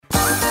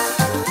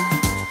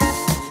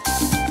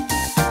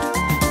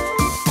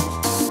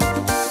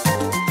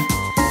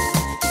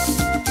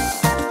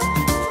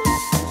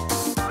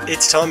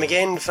It's time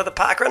again for the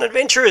Parkrun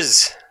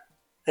Adventurers.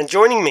 And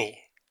joining me,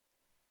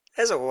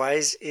 as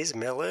always, is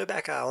Mel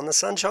Urbacher on the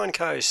Sunshine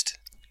Coast.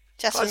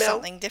 Just Hi, for Mel.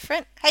 something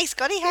different. Hey,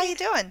 Scotty, how you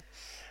doing?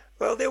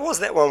 Well, there was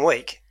that one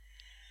week.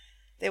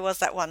 There was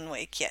that 1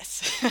 week,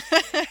 yes.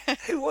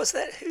 Who was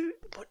that?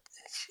 What,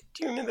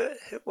 do you remember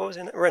what was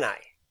in it? Renee.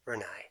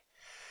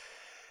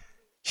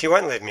 She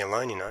won't leave me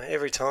alone,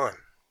 every time.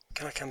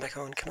 Can I come back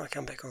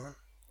on?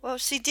 Well,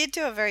 she did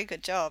do a very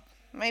good job.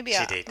 Maybe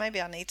She did.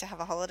 Maybe I need to have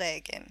a holiday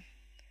again.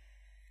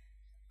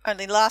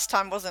 Only last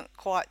time wasn't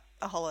quite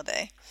a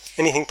holiday.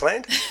 Anything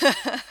planned?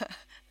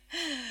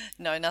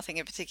 No, nothing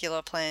in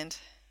particular planned.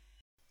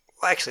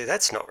 Well, actually,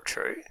 that's not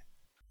true.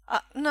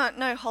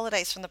 No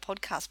holidays from the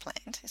podcast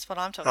planned is what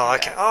I'm talking Oh,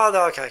 about. okay. Oh,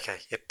 no, okay.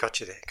 Yep, got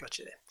you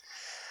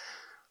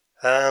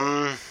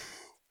there.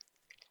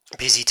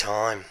 Busy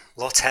time.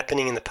 Lots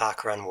happening in the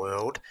parkrun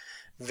world.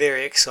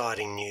 Very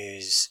exciting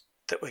news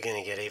that we're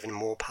going to get even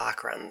more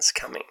parkruns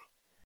coming.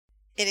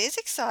 It is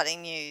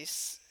exciting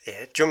news.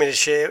 Yeah, do you want me to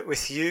share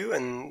with you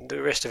and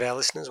the rest of our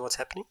listeners what's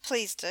happening?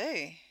 Please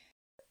do.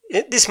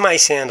 This may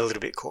sound a little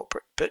bit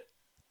corporate, but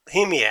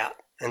hear me out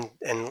and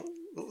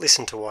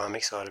listen to why I'm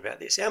excited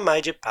about this. Our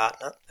major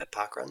partner at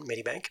Parkrun,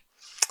 Medibank,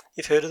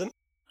 you've heard of them?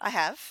 I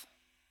have.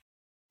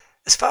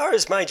 As far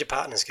as major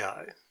partners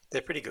go,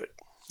 they're pretty good.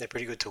 They're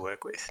pretty good to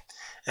work with.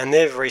 And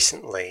they've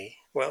recently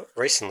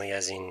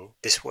as in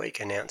this week,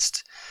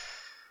 announced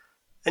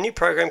a new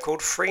program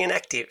called Free and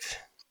Active.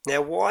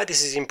 Now, why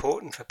this is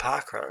important for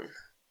Parkrun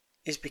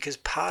is because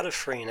part of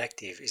Free and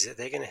Active is that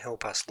they're going to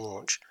help us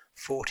launch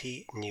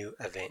 40 new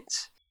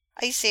events.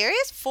 Are you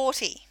serious?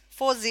 40.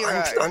 40.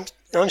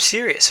 I'm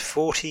serious.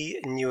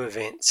 40 new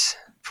events.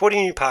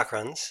 40 new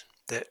parkruns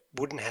that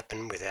wouldn't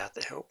happen without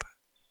the help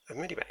of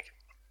Medibank.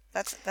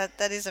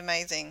 That is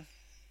amazing.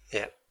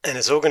 Yeah, and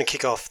it's all going to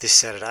kick off this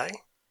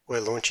Saturday.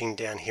 We're launching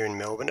down here in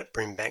Melbourne at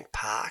Brimbank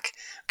Park.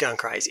 Going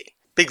crazy.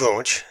 Big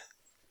launch.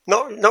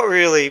 Not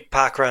really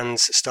parkruns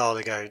style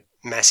to go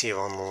massive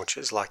on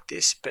launches like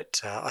this,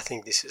 but I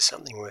think this is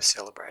something worth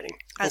celebrating.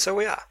 And so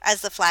we are.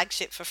 As the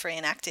flagship for Free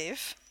and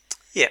Active.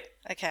 Yeah.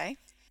 Okay.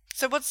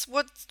 So what's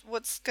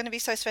going to be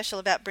so special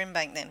about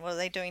Brimbank then? What are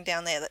they doing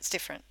down there that's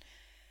different?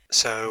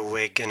 So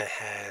we're going to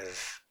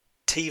have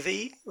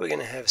TV. We're going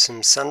to have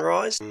some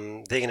sunrise.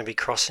 They're going to be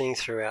crossing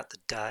throughout the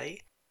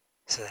day.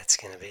 So that's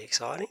going to be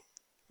exciting.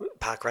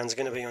 Parkrun's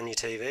going to be on your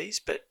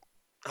TVs, but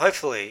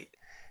hopefully,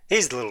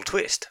 here's the little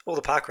twist. All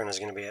the parkrunners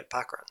are going to be at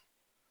Parkrun.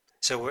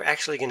 So we're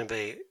actually going to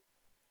be,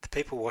 the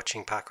people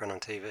watching Parkrun on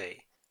TV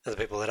are the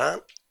people that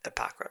aren't at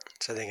Parkrun.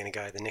 So they're going to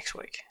go the next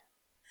week.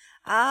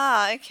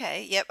 Ah,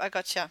 okay. Yep, I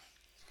gotcha.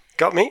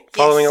 Got me?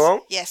 Following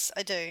along? Yes,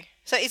 I do.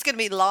 So it's going to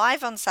be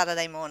live on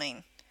Saturday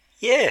morning?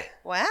 Yeah.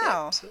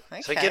 Wow. Yeah.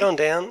 Okay. So get on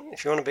down.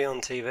 If you want to be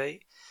on TV,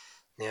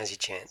 now's your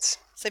chance.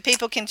 So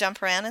people can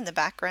jump around in the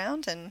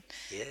background and...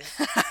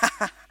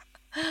 Yeah.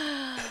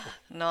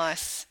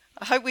 Nice.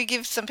 I hope we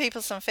give some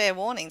people some fair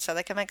warning so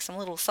they can make some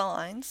little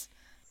signs.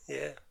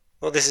 Yeah.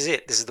 Well, this is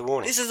it. This is the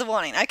warning. This is the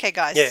warning. Okay,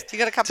 guys. Yeah. You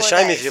got a couple of days. It's a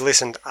shame days. if you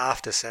listened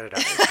after Saturday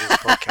to this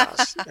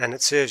podcast, and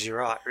it serves you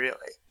right, really.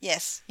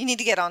 Yes. You need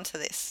to get onto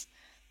this.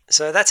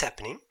 So that's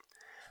happening.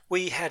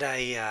 We had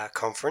a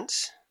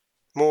conference,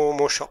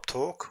 more shop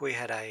talk. We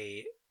had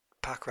a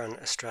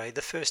Parkrun Australia,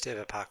 the first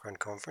ever Parkrun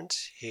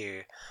conference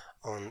here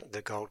on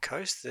the Gold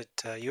Coast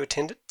that you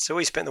attended. So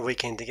we spent the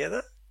weekend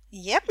together.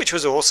 Yep. Which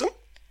was awesome.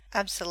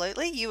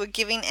 Absolutely. You were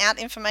giving out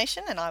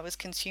information and I was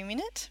consuming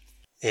it.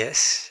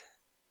 Yes.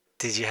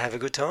 Did you have a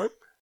good time?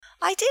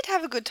 I did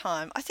have a good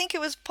time. I think it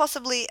was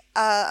possibly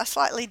a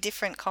slightly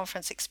different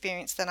conference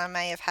experience than I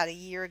may have had a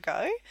year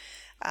ago,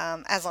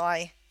 as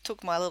I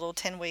took my little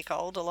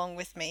 10-week-old along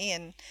with me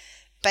and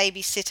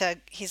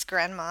babysitter his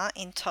grandma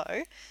in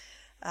tow.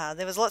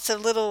 There was lots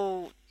of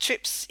little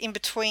trips in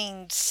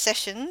between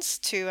sessions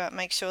to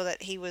make sure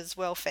that he was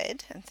well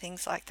fed and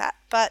things like that.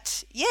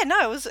 But yeah,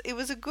 no, it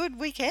was a good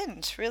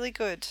weekend, really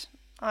good.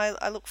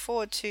 I look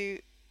forward to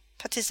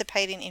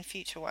participating in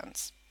future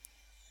ones.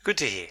 Good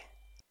to hear.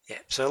 Yeah,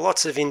 so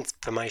lots of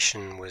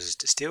information was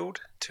distilled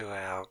to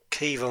our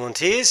key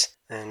volunteers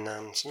and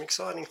some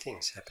exciting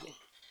things happening.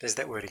 There's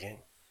that word again.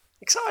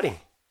 Exciting.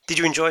 Did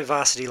you enjoy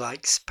Varsity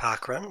Lakes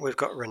Parkrun? We've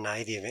got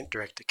Renee, the event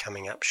director,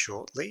 coming up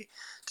shortly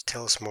to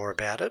tell us more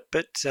about it.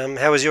 But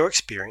how was your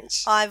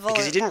experience?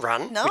 Because you didn't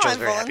run, which I was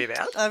very happy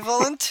about. I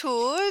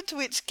volunteered,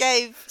 which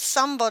gave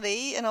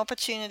somebody an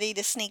opportunity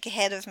to sneak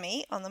ahead of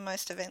me on the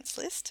most events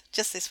list,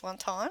 just this one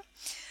time.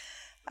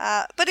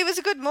 But it was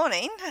a good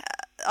morning.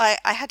 I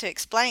had to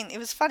explain. It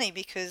was funny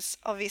because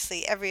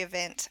obviously every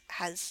event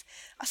has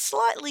a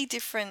slightly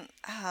different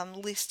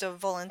list of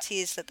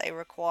volunteers that they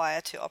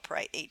require to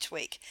operate each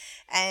week.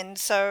 And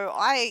so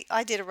I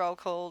did a role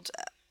called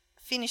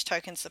Finish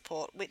Token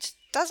Support, which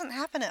doesn't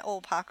happen at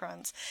all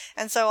parkruns.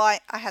 And so I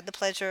had the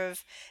pleasure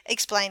of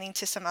explaining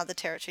to some other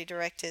territory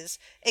directors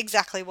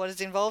exactly what is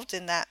involved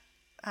in that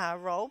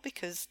role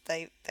because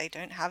they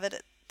don't have it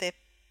at their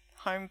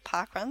home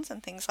parkruns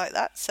and things like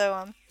that.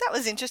 So that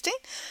was interesting.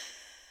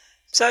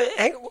 So,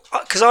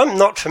 because I'm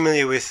not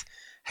familiar with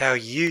how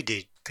you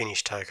did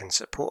Finish Token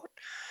Support,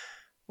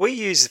 we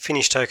use the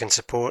finish token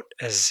support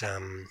as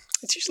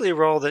it's usually a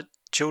role that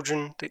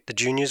children, the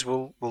juniors,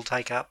 will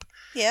take up.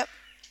 Yep.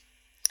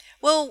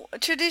 Well,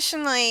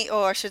 traditionally,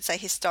 or I should say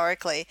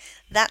historically,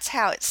 that's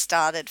how it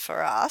started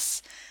for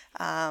us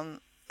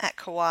at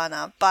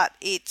Kawana. But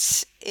it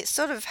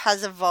sort of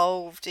has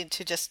evolved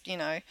into just,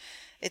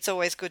 it's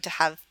always good to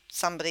have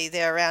somebody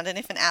there around. And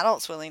if an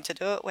adult's willing to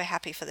do it, we're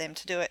happy for them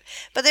to do it.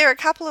 But there are a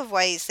couple of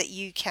ways that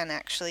you can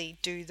actually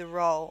do the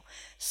role.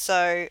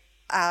 So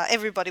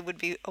everybody would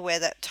be aware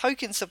that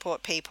token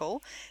support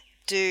people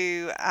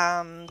do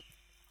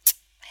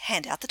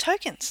hand out the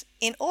tokens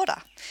in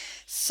order.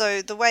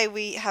 So the way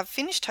we have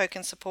finished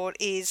token support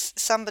is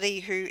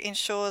somebody who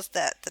ensures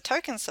that the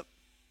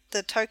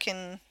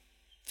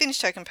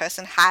finished token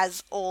person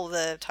has all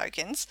the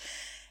tokens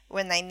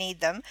when they need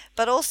them.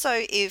 But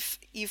also if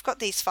you've got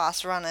these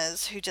fast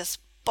runners who just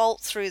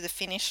bolt through the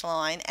finish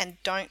line and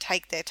don't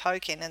take their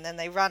token, and then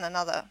they run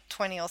another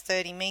 20 or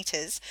 30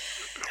 meters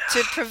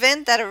to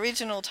prevent that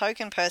original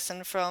token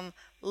person from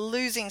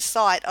losing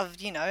sight of,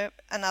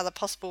 another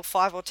possible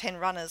 5 or 10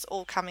 runners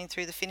all coming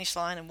through the finish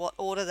line and what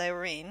order they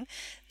were in,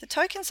 the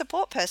token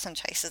support person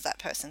chases that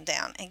person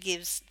down and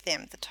gives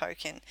them the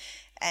token.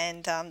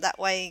 And that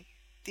way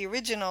the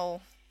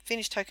original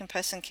finish token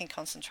person can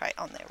concentrate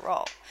on their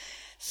role.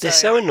 They're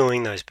so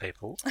annoying, those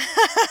people.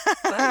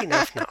 Bloody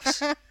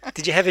nuffs.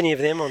 Did you have any of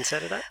them on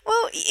Saturday?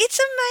 Well, it's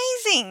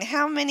amazing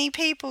how many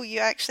people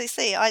you actually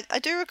see. I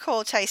do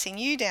recall chasing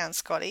you down,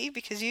 Scotty,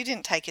 because you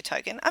didn't take your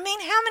token. I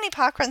mean, how many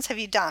parkruns have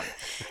you done?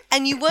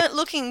 And you weren't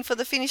looking for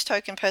the finish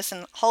token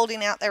person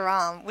holding out their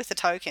arm with a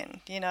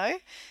token,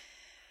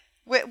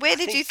 Where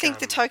did you think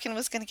the token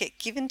was going to get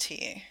given to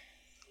you?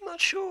 I'm not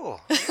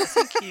sure. I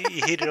think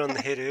you hit it on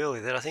the head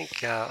early, that I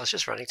think I was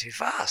just running too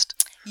fast.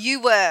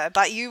 You were,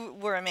 but you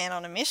were a man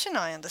on a mission,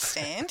 I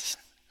understand.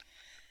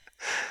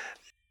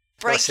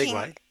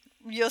 Segue.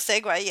 Your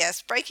segue,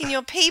 yes. Breaking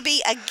your PB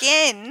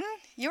again.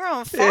 You're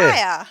on fire.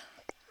 Yeah.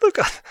 Look,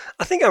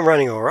 I think I'm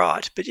running all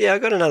right, but I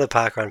got another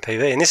parkrun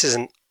PB, and this is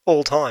an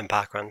all-time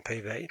parkrun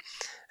PB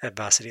at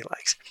Varsity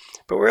Lakes.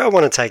 But where I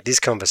want to take this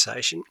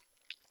conversation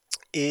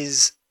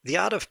is the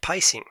art of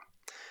pacing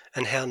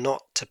and how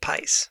not to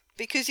pace.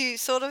 Because you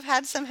sort of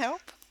had some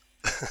help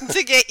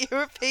to get you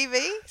a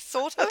PB,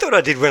 sort of. I thought I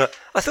did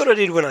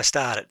when I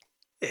started.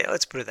 Yeah,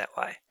 let's put it that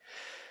way.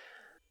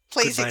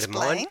 Please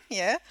explain.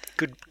 Yeah.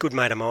 Good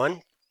mate of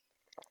mine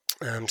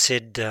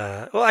said.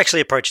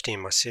 Actually approached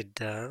him. I said,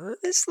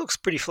 "This looks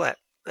pretty flat.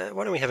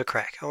 Why don't we have a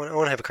crack? I want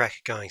to have a crack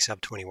at going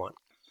sub 21."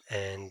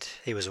 And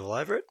he was all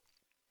over it.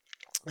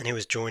 And he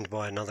was joined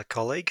by another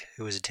colleague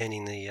who was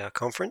attending the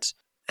conference.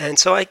 And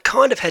so I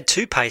kind of had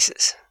two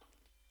paces.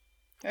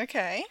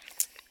 Okay.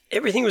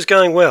 Everything was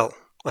going well.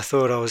 I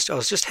thought I was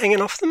just hanging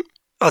off them.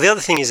 Oh, the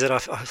other thing is that I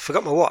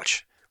forgot my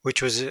watch,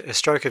 which was a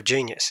stroke of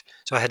genius.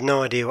 So I had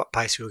no idea what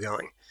pace we were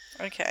going.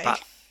 Okay.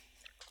 But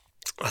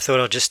I thought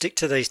I'd just stick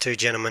to these two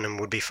gentlemen and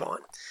would be fine.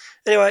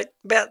 Anyway,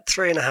 about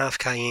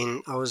 3.5k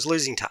in, I was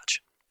losing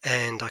touch.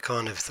 And I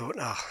kind of thought,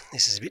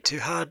 this is a bit too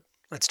hard.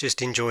 Let's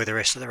just enjoy the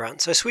rest of the run.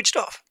 So I switched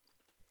off.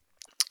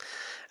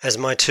 As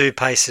my two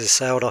paces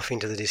sailed off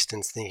into the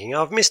distance, thinking,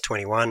 I've missed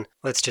 21.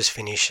 Let's just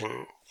finish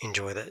and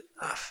enjoy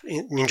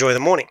the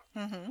morning.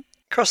 Mm-hmm.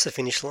 Crossed the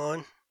finish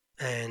line,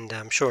 and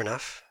sure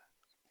enough,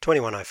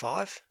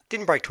 21.05.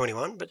 Didn't break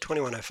 21, but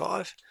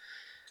 21.05.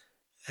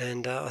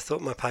 And I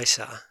thought my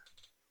pacer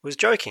was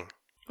joking.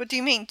 What do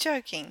you mean,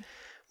 joking?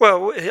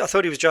 Well, I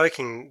thought he was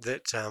joking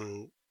that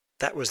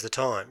that was the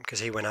time, because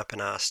he went up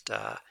and asked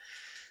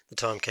the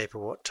timekeeper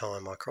what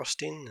time I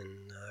crossed in,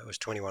 and it was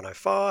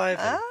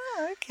 21.05.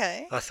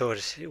 Okay. I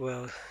thought,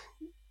 well,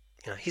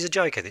 he's a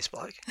joker, this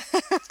bloke.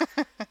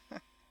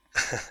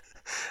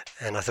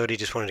 And I thought he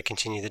just wanted to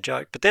continue the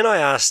joke. But then I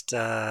asked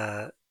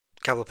a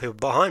couple of people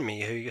behind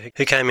me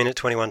who came in at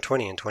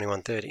 21.20 and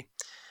 21.30,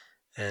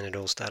 and it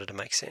all started to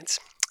make sense.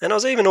 And I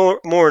was even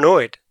more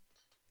annoyed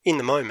in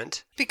the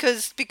moment.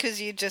 Because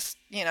you just,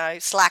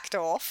 slacked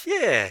off.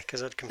 Yeah,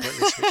 because I'd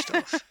completely switched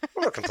off.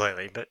 Well, not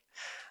completely, but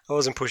I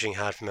wasn't pushing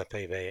hard for my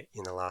PB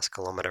in the last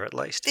kilometre at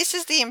least. This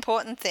is the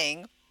important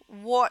thing.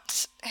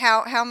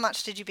 How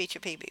much did you beat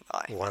your PB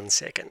by? 1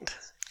 second.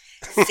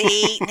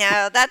 See,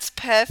 now that's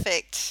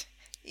perfect.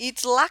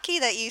 It's lucky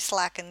that you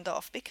slackened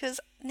off,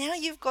 because now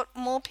you've got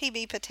more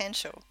PB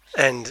potential.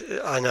 And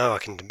I know I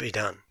can be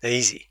done.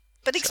 Easy.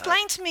 But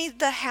explain to me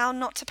the how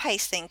not to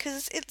pace thing,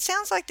 because it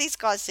sounds like these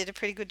guys did a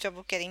pretty good job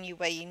of getting you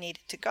where you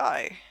needed to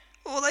go.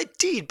 Well, they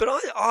did, but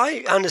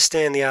I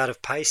understand the art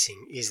of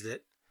pacing is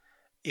that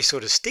you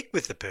sort of stick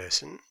with the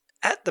person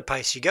at the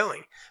pace you're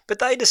going. But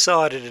they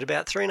decided at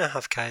about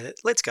 3.5k that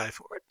let's go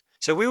for it.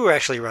 So we were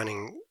actually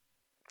running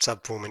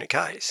sub 4 minute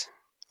Ks,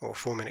 or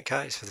 4 minute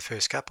Ks for the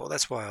first couple.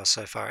 That's why I was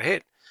so far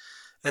ahead.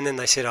 And then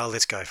they said,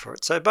 let's go for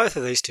it. So both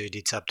of these two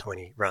did sub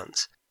 20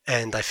 runs,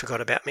 and they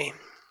forgot about me.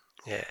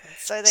 Yeah.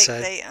 So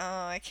they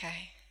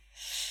okay.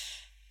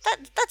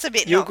 That's a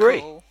bit you not agree?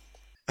 Cool.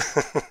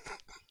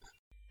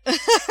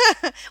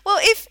 Well,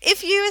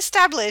 if you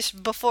establish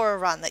before a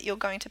run that you're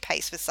going to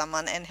pace with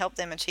someone and help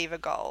them achieve a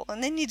goal,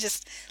 and then you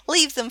just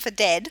leave them for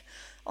dead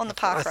on the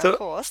I parkrun thought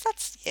course.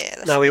 That's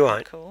no, we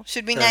won't. cool.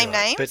 Should we No, name we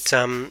won't. names?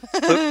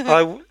 But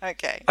look,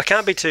 Okay. I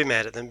can't be too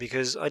mad at them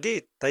because I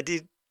did. They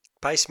did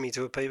pace me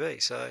to a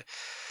PB, so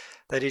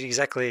they did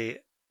exactly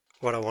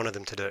what I wanted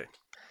them to do.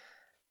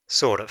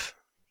 Sort of.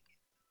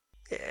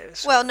 Yeah.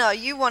 Well, no,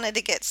 you wanted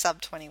to get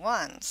sub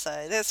 21,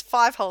 so there's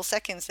 5 whole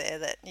seconds there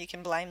that you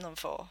can blame them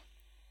for.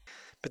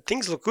 But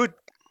things look good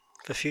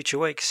for future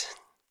weeks.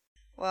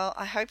 Well,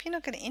 I hope you're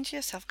not going to injure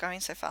yourself going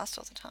so fast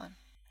all the time.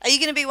 Are you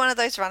going to be one of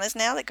those runners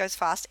now that goes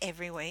fast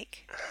every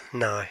week?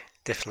 No,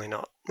 definitely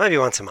not. Maybe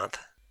once a month.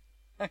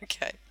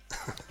 Okay.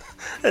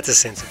 That's a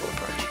sensible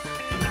approach.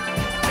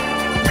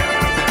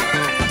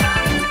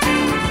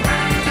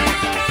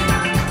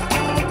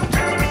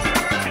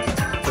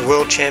 The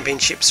World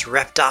Championships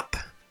wrapped up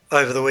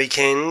over the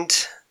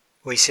weekend.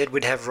 We said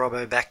we'd have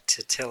Robbo back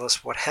to tell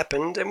us what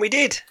happened, and we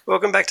did.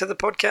 Welcome back to the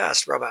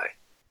podcast, Robbo.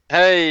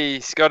 Hey,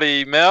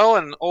 Scotty, Mel,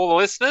 and all the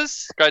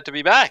listeners. Great to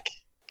be back.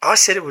 I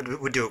said it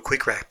would do a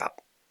quick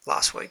wrap-up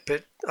last week,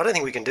 but I don't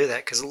think we can do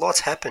that because a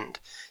lot's happened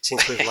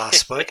since we've last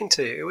spoken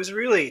to you.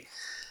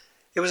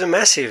 It was a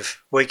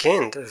massive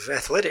weekend of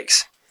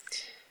athletics.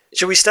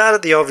 Should we start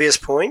at the obvious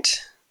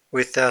point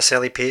with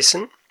Sally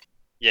Pearson?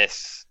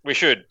 Yes, we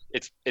should.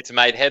 It's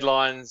made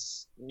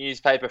headlines,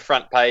 newspaper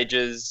front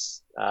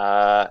pages,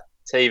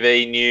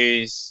 TV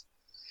news.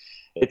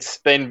 It's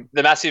been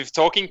the massive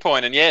talking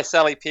point. And yeah,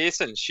 Sally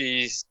Pearson,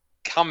 she's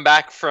come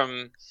back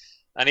from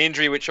an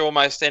injury which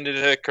almost ended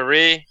her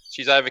career.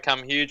 She's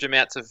overcome huge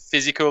amounts of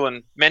physical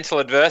and mental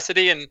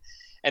adversity.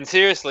 And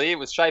seriously, it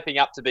was shaping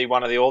up to be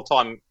one of the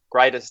all-time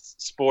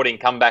greatest sporting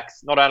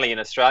comebacks, not only in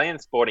Australian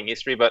sporting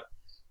history, but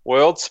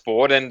world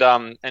sport. And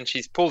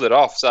she's pulled it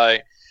off. So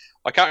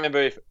I can't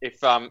remember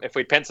if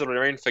we penciled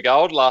her in for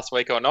gold last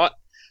week or not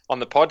on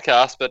the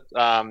podcast, but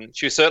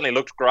she certainly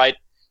looked great.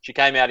 She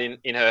came out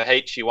in her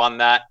heat. She won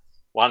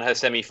her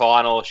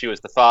semi-final. She was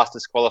the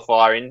fastest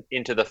qualifier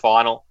into the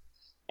final.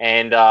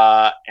 And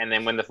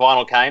then when the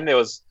final came, there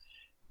was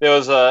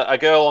a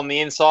girl on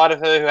the inside of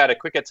her who had a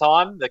quicker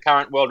time, the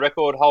current world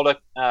record holder,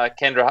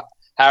 Kendra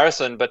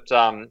Harrison, but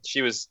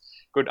she was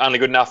only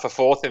good enough for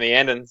fourth in the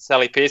end. And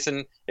Sally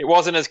Pearson, it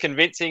wasn't as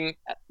convincing,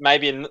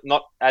 maybe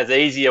not as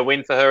easy a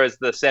win for her as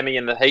the semi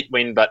and the heat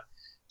win, but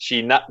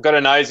she got her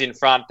nose in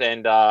front,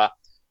 and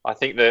I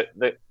think that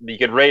you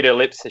could read her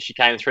lips as she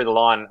came through the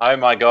line. Oh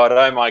my God,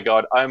 oh my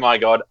God, oh my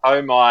God,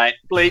 oh my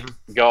bleep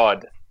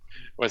God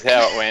was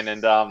how it went.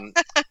 And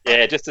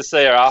yeah, just to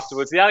see her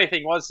afterwards. The only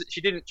thing was that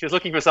she was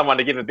looking for someone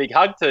to give a big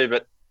hug to,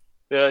 but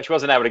she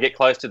wasn't able to get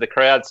close to the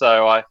crowd.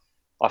 So I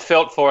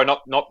felt for her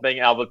not being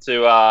able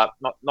to,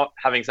 not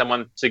having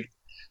someone to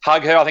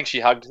hug her. I think she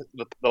hugged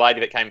the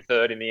lady that came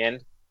third in the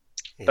end.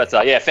 Yeah.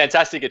 But yeah,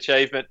 fantastic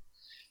achievement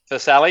for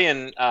Sally,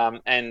 and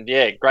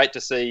yeah, great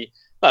to see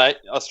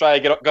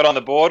Australia got on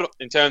the board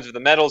in terms of the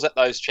medals at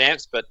those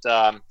champs. But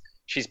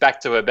she's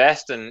back to her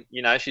best, and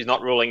she's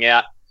not ruling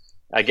out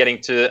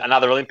getting to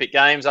another Olympic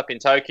Games up in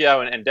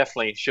Tokyo, and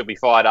definitely she'll be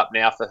fired up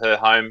now for her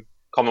home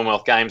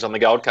Commonwealth Games on the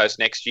Gold Coast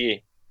next year.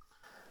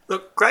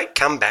 Look, great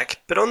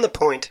comeback, but on the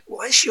point,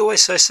 why is she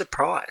always so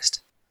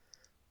surprised?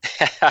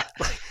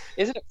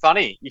 Isn't it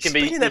funny? You can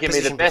be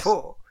the best.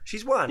 Before.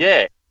 She's won.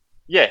 Yeah.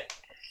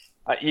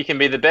 You can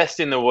be the best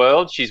in the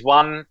world. She's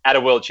won at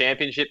a World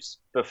Championships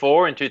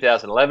before in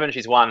 2011.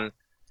 She's won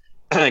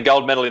a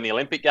gold medal in the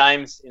Olympic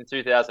Games in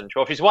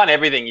 2012. She's won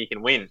everything you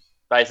can win,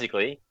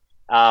 basically.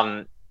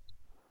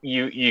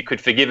 You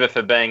could forgive her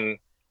for being,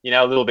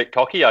 a little bit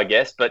cocky, I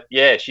guess. But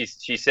yeah, she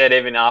said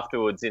even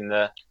afterwards in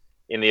the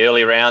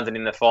early rounds and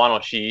in the final,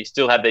 she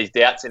still had these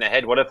doubts in her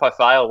head. What if I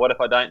fail? What if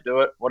I don't do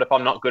it? What if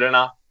I'm not good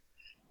enough?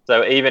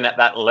 So even at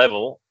that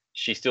level,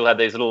 she still had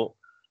these little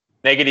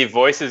negative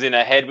voices in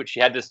her head, which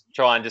she had to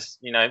try and just,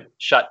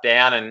 shut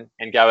down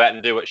and go out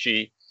and do what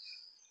she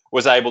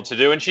was able to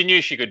do. And she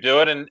knew she could do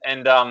it.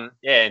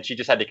 And she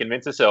just had to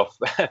convince herself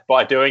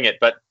by doing it.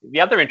 But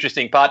the other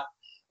interesting part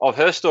of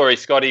her story,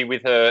 Scotty,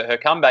 with her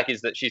comeback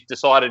is that she's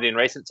decided in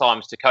recent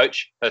times to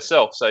coach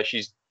herself. So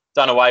she's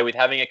done away with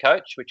having a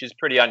coach, which is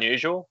pretty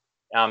unusual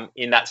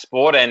in that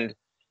sport. And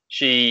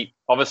she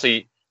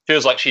obviously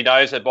feels like she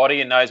knows her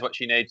body and knows what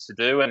she needs to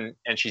do, and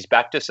she's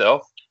backed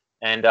herself.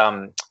 And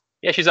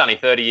yeah, she's only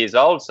 30 years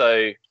old,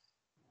 so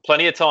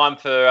plenty of time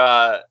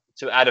for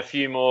to add a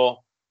few more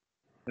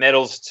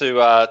medals to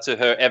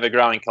her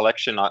ever-growing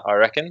collection, I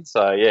reckon.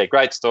 So yeah,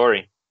 great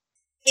story.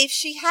 If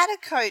she had a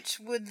coach,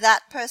 would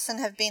that person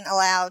have been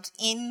allowed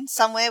in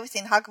somewhere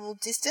within huggable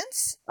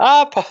distance?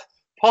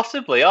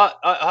 Possibly.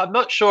 I'm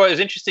not sure. It was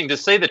interesting to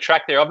see the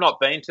track there. I've not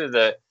been to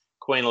the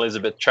Queen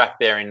Elizabeth track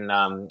there in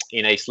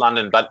East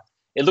London, but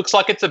it looks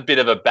like it's a bit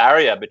of a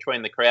barrier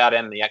between the crowd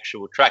and the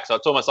actual track. So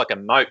it's almost like a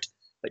moat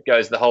that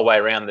goes the whole way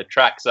around the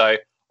track. So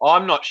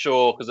I'm not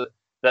sure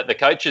that the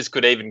coaches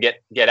could even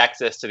get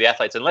access to the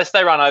athletes unless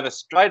they run over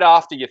straight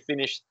after you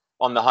finish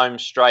on the home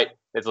straight.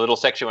 There's a little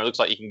section where it looks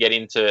like you can get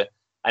into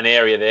an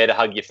area there to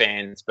hug your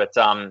fans. But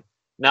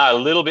no, a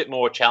little bit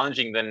more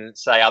challenging than,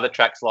 say, other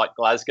tracks like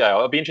Glasgow.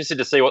 I'll be interested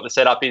to see what the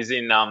setup is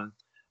in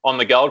on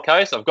the Gold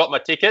Coast. I've got my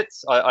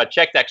tickets. I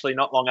checked actually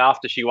not long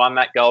after she won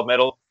that gold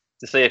medal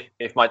to see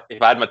if I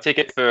had my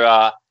ticket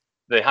for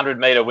the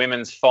 100-metre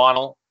women's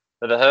final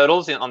for the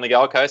hurdles on the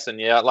Gold Coast. And,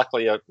 yeah,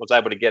 luckily I was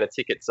able to get a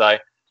ticket. So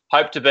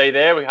hope to be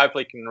there. We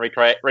hopefully can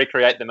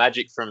recreate the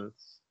magic from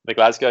the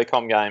Glasgow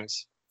Com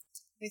Games.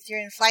 With your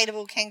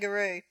inflatable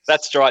kangaroo.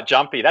 That's right,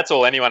 Jumpy. That's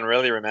all anyone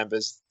really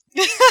remembers.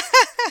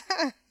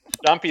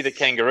 Jumpy the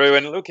kangaroo.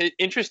 And look,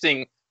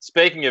 interesting,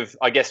 speaking of,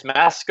 I guess,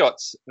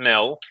 mascots,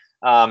 Mel,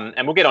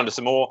 and we'll get on to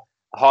some more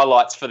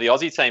highlights for the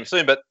Aussie team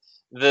soon, but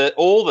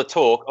all the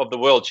talk of the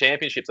World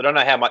Championships, I don't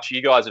know how much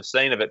you guys have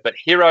seen of it, but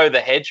Hero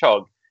the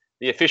Hedgehog,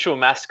 the official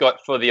mascot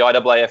for the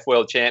IAAF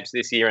World Champs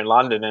this year in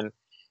London,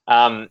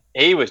 and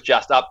he was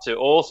just up to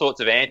all sorts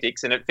of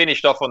antics, and it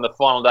finished off on the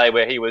final day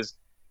where he was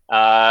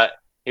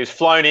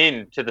flown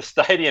in to the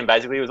stadium.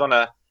 Basically, he was on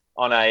a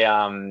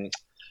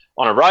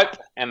rope,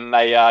 and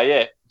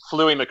they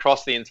flew him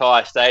across the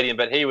entire stadium.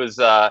 But he was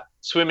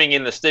swimming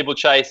in the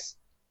steeplechase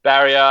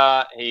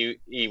barrier.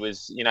 He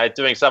was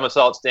doing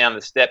somersaults down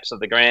the steps of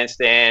the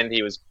grandstand.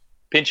 He was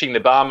pinching the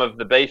bum of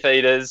the beef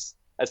eaters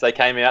as they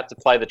came out to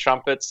play the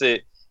trumpets.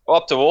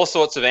 Up to all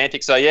sorts of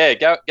antics. So yeah,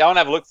 go and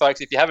have a look,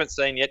 folks. If you haven't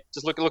seen yet,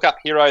 just look up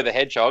Hero the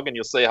Hedgehog, and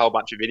you'll see a whole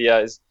bunch of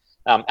videos,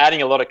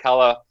 adding a lot of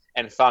colour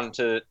and fun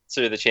to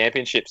the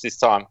championships this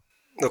time.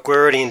 Look,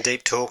 we're already in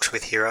deep talks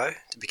with Hero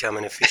to become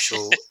an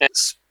official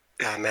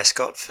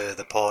mascot for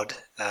the pod.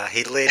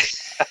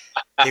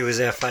 He was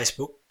our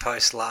Facebook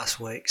post last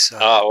week. So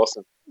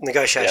awesome.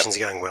 Negotiations are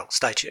going well.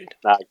 Stay tuned.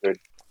 No, good.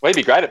 Well, he'd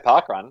be great at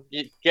parkrun.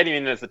 You get him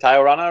in as the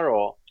tail runner,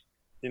 or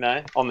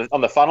on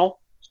the funnel.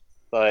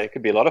 So it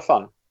could be a lot of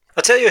fun.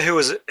 I'll tell you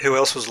who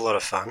else was a lot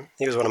of fun.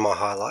 He was one of my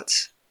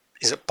highlights.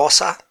 Is it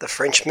Bossa, the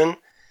Frenchman?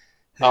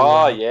 Who,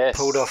 yes.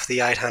 Pulled off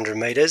the 800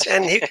 metres.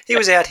 And he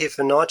was out here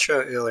for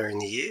Nitro earlier in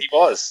the year. He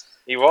was.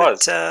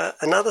 But,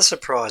 another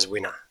surprise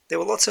winner. There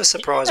were lots of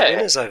surprise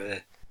winners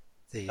over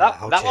the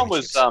whole that one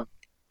was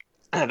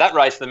that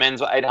race, the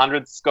men's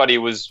 800, Scotty,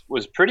 was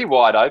pretty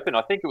wide open.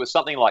 I think it was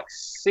something like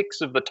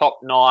 6 of the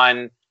top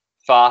 9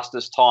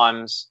 fastest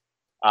times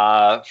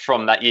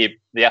from that year.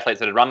 The athletes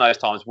that had run those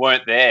times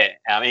weren't there,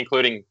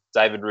 including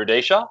David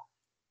Rudisha,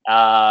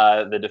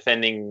 the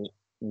defending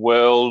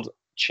world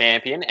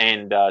champion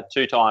and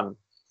 2-time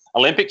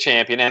Olympic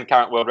champion and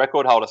current world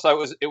record holder.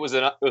 So it was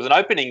an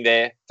opening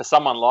there for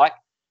someone like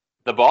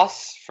the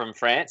boss from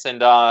France,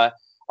 and I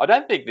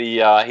don't think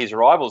his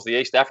rivals, the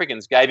East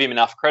Africans, gave him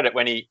enough credit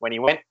when he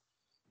went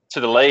to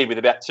the lead with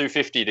about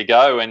 250 to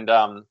go, and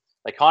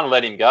they kind of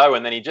let him go,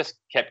 and then he just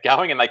kept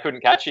going, and they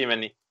couldn't catch him,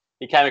 and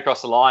he came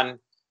across the line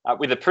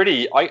with a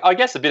pretty, I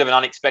guess, a bit of an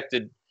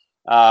unexpected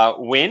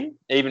win,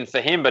 even for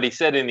him. But he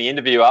said in the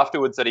interview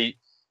afterwards that he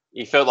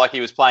felt like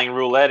he was playing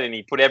roulette, and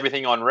he put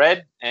everything on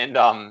red, and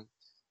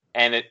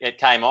it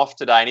came off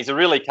today. And he's a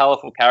really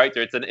colourful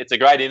character. It's a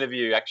great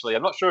interview, actually.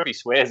 I'm not sure if he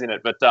swears in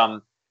it, but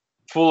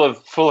full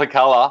of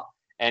colour,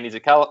 and he's a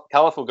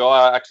colourful guy.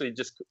 I actually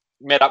just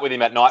met up with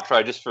him at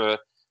Nitro just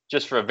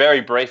for a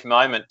very brief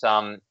moment,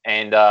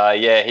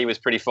 he was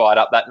pretty fired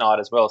up that night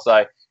as well.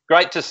 So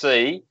great to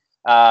see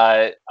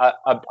a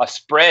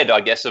spread,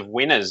 I guess, of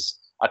winners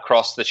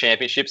across the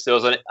championships. There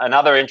was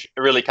another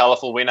really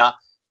colourful winner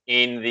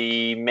in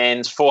the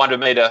men's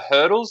 400-metre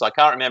hurdles. I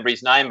can't remember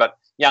his name, but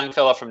young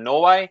fella from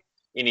Norway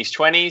in his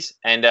 20s,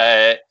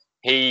 and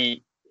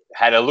he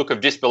had a look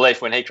of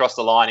disbelief when he crossed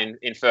the line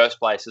in first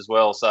place as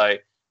well. So,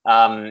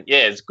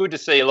 it's good to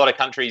see a lot of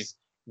countries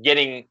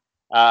getting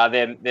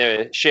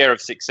their share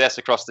of success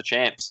across the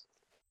champs.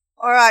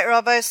 All right,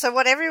 Robbo, so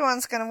what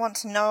everyone's going to want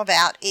to know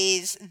about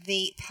is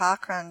the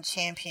Parkrun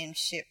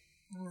Championship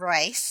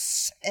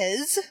race.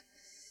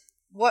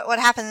 What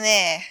happened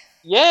there?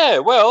 Yeah,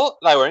 well,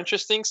 they were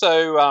interesting.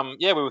 So,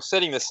 we were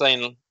setting the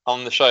scene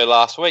on the show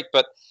last week,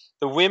 but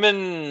the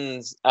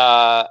women's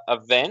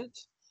event,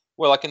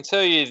 well, I can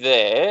tell you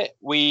there,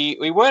 we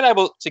weren't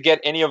able to get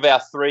any of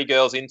our 3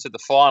 girls into the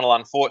final,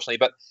 unfortunately,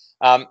 but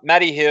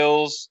Maddie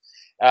Hills,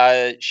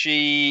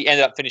 she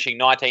ended up finishing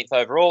 19th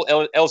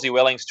overall, Elsie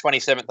Wellings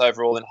 27th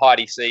overall, and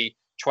Heidi C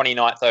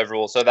 29th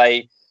overall. So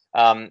they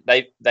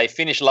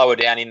finished lower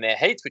down in their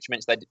heats, which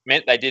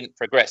meant they didn't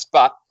progress.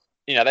 But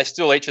they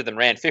still, each of them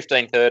ran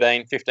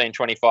 15:13,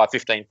 15:25,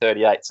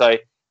 15:38. So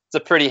it's a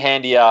pretty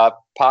handy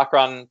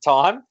parkrun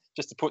time,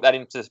 just to put that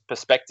into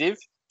perspective.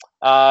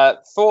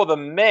 For the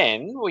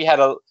men, we had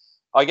a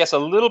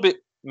little bit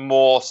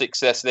more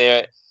success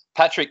there.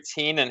 Patrick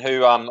Tiernan,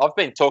 who I've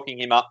been talking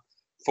him up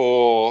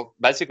for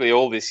basically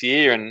all this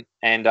year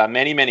and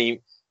many,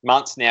 many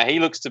months now. He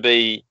looks to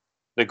be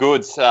the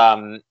goods.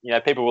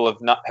 People will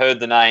have heard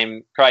the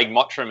name Craig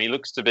Mottram. He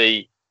looks to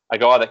be a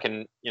guy that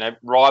can,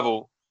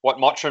 rival what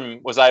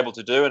Mottram was able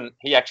to do, and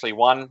he actually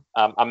won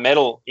a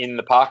medal in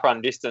the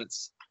parkrun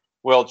distance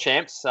world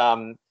champs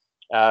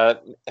a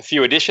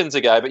few editions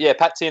ago. But yeah,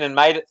 Pat Tiernan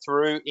made it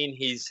through in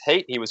his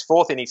heat. He was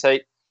 4th in his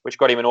heat, which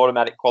got him an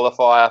automatic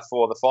qualifier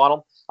for the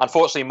final.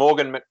 Unfortunately,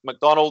 Morgan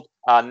McDonald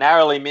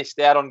narrowly missed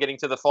out on getting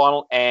to the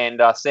final,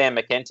 and Sam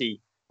McEntee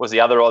was the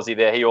other Aussie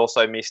there. He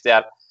also missed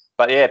out.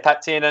 But yeah,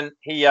 Pat Tiernan,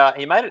 he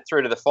made it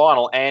through to the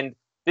final, and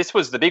this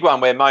was the big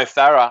one where Mo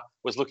Farah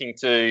was looking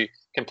to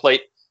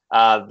complete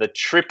the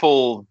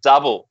triple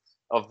double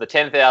of the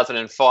 10,000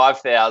 and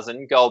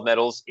 5,000 gold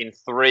medals in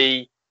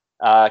 3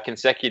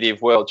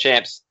 consecutive world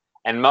champs.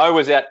 And Mo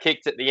was out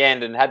kicked at the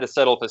end and had to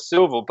settle for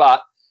silver.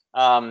 But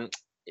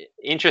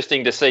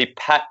interesting to see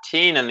Pat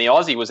Tiernan, the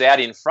Aussie, was out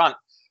in front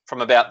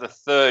from about the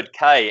 3rd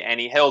K, and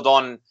he held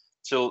on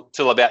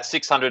till about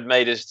 600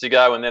 metres to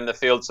go, and then the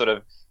field sort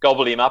of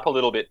gobbled him up a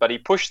little bit. But he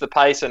pushed the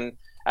pace, and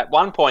at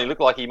one point he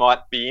looked like he might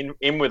be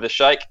in with a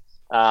shake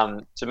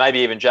to maybe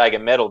even jag a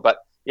medal. But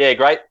yeah,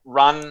 great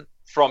run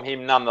from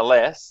him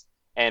nonetheless,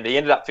 and he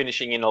ended up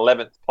finishing in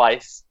 11th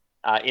place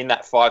in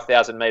that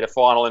 5,000 metre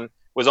final, and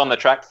was on the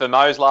track for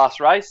Mo's last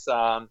race.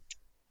 So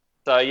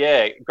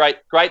yeah,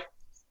 great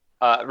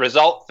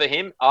result for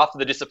him after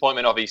the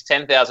disappointment of his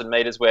 10,000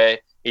 metres, where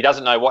he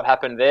doesn't know what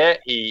happened there.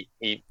 He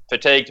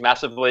fatigued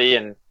massively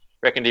and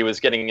reckoned he was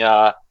getting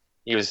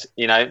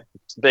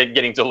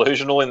getting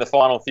delusional in the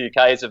final few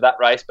Ks of that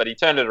race, but he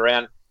turned it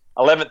around.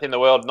 11th in the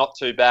world, not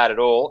too bad at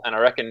all. And I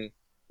reckon,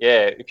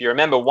 yeah, if you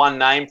remember one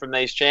name from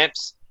these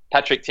champs,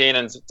 Patrick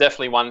Tiernan's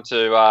definitely one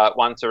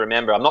to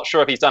remember. I'm not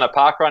sure if he's done a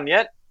parkrun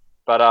yet,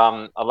 but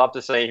I'd love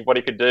to see what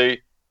he could do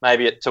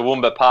maybe at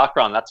Toowoomba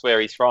Parkrun. That's where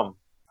he's from.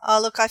 Oh,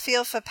 look, I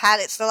feel for Pat.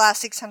 It's the last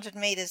 600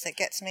 metres that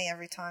gets me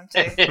every time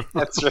too.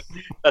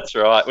 That's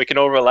right. We can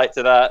all relate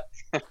to that.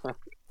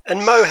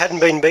 And Mo hadn't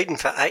been beaten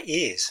for 8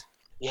 years.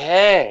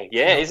 Yeah.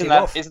 Isn't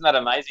that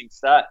amazing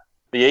stat?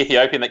 The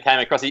Ethiopian that came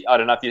across, I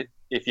don't know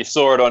if you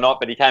saw it or not,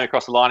 but he came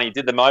across the line. He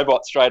did the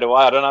Mobot straight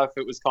away. I don't know if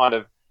it was kind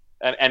of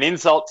an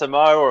insult to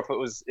Mo, or if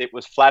it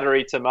was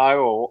flattery to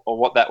Mo, or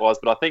what that was.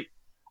 But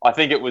I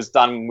think it was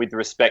done with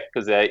respect,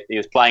 because he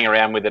was playing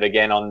around with it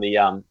again on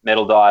the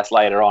medal dais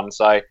later on.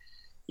 So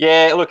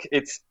yeah, look,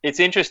 it's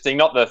interesting.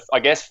 Not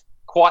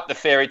quite the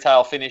fairy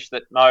tale finish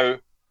that Mo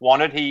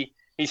wanted.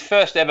 His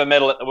first ever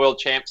medal at the World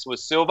Champs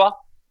was silver,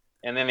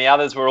 and then the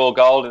others were all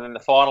gold, and then the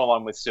final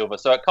one was silver.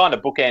 So it kind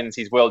of bookends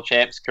his World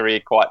Champs career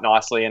quite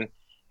nicely, and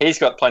he's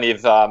got plenty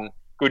of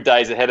good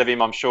days ahead of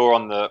him, I'm sure,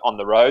 on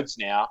the roads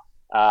now.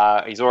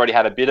 He's already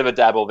had a bit of a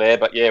dabble there,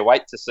 but yeah,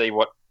 wait to see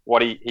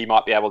what he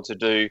might be able to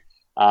do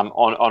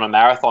on a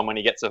marathon when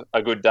he gets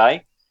a good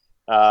day.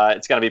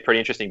 It's going to be pretty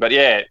interesting. But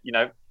yeah,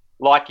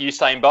 like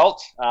Usain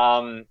Bolt,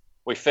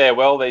 we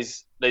farewell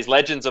these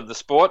legends of the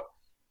sport.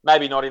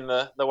 Maybe not in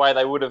the way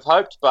they would have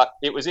hoped, but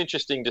it was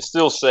interesting to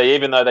still see,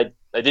 even though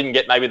they didn't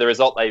get maybe the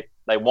result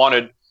they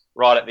wanted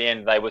right at the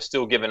end, they were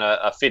still given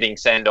a fitting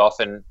send-off,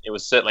 and it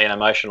was certainly an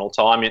emotional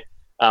time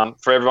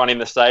for everyone in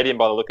the stadium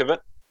by the look of it.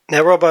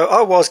 Now, Robbo,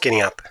 I was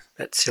getting up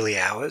at silly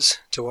hours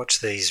to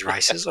watch these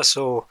races. I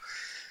saw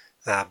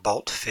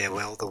Bolt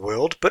farewell the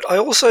world, but I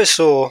also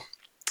saw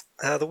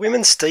the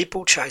women's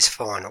steeplechase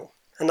final.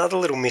 Another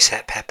little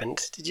mishap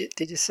happened.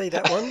 Did you see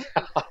that one?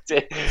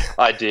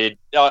 I did.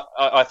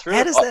 I threw.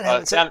 How does that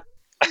happen?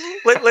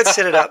 Let's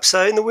set it up.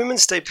 So in the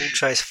women's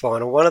steeplechase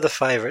final, one of the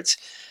favourites,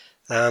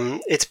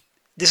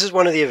 this is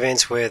one of the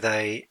events where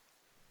they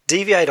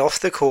deviate off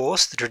the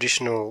course, the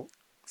traditional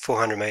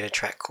 400-metre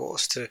track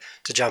course, to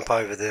jump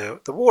over the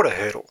water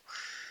hurdle,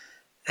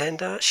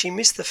 and she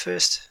missed the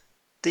first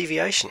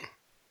deviation.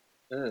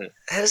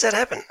 How does that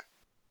happen?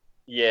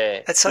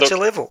 Yeah, at such a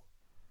level.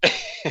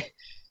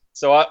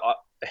 So I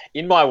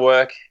in my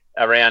work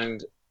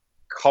around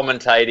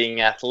commentating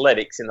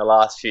athletics in the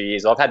last few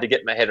years, I've had to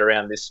get my head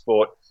around this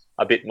sport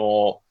a bit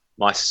more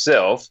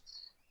myself.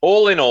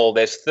 All in all,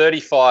 there's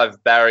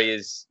 35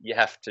 barriers you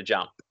have to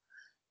jump,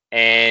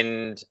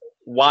 and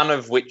one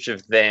of which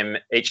of them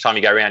each time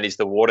you go around is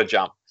the water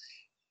jump.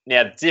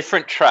 Now,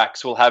 different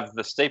tracks will have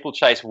the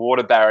steeplechase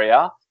water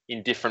barrier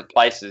in different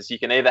places. You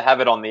can either have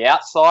it on the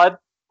outside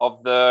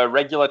of the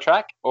regular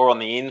track or on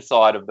the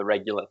inside of the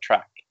regular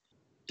track.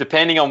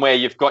 Depending on where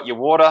you've got your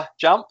water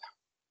jump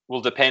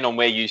will depend on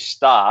where you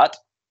start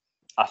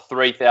a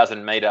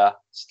 3,000 metre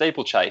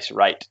steeplechase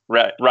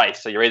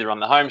race. So you're either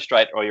on the home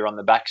straight or you're on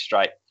the back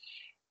straight.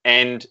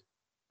 And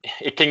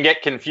it can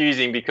get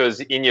confusing because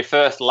in your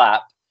first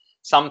lap,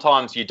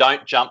 sometimes you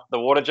don't jump the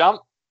water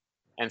jump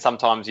and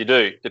sometimes you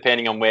do,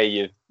 depending on where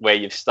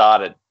you've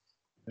started.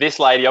 This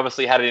lady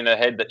obviously had it in her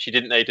head that she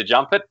didn't need to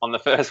jump it on the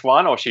first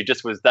one, or she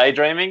just was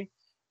daydreaming.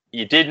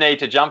 You did need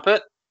to jump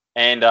it,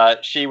 and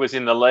she was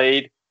in the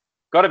lead.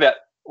 Got about,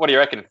 what do you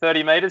reckon,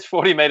 30 metres,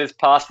 40 metres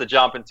past the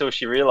jump until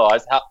she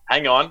realised,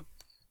 hang on,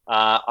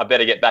 I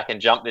better get back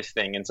and jump this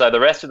thing. And so the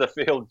rest of the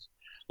field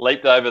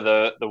leaped over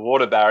the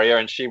water barrier,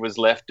 and she was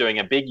left doing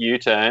a big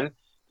U-turn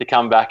to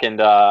come back and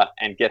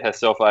get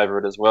herself over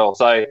it as well.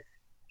 So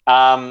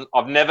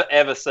I've never,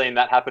 ever seen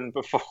that happen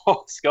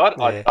before, Scott.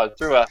 Yeah. I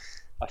threw a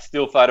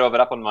still photo of it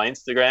up on my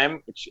Instagram,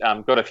 which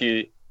got a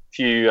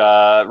few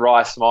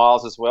wry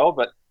smiles as well.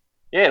 But,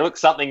 yeah, it looks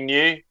something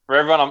new for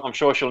everyone. I'm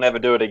sure she'll never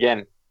do it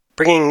again.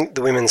 Bringing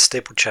the women's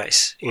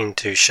steeplechase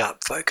into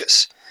sharp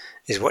focus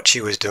is what she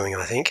was doing,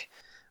 I think.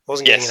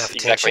 Wasn't getting enough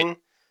attention.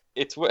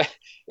 Exactly.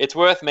 It's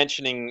worth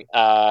mentioning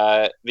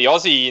the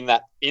Aussie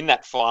in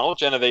that final,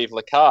 Genevieve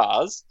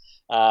Lacaze.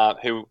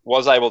 who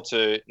was able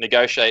to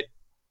negotiate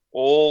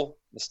all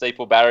the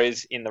steeple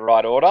barriers in the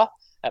right order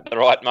at the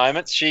right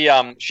moments. She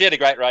had a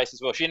great race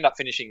as well. She ended up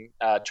finishing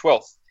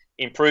 12th,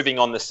 improving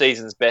on the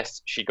season's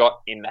best she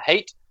got in the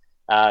heat.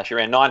 She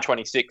ran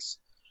 9:26.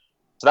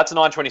 So that's a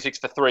 9:26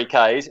 for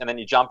 3Ks, and then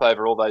you jump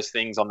over all those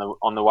things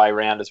on the way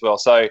round as well.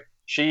 So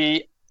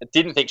she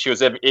didn't think she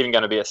was even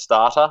going to be a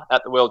starter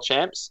at the World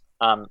Champs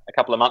a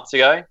couple of months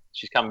ago.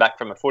 She's come back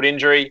from a foot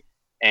injury,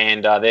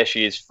 and there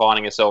she is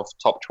finding herself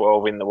top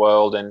 12 in the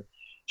world. And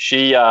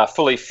she,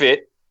 fully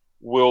fit,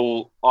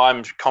 will,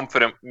 I'm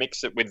confident,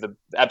 mix it with the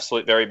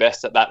absolute very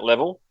best at that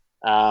level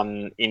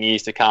in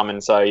years to come.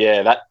 And so,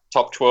 yeah, that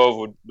top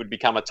 12 would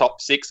become a top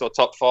 6 or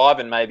top 5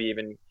 and maybe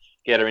even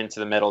get her into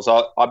the medals.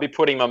 I'd be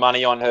putting my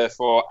money on her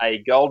for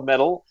a gold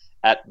medal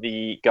at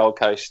the Gold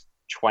Coast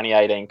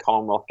 2018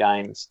 Commonwealth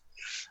Games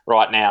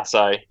right now.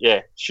 So,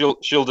 yeah,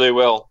 she'll do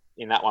well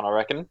in that one, I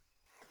reckon.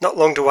 Not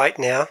long to wait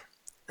now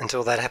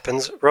until that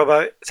happens.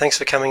 Robbo, thanks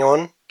for coming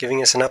on,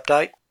 giving us an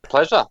update.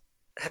 Pleasure.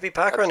 Happy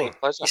parkrunning.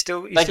 Pleasure. You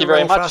still Thank you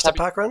very running much. faster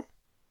parkrun?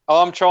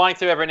 Oh, I'm trying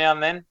to every now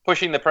and then,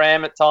 pushing the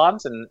pram at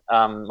times, and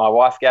my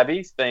wife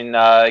Gabby's been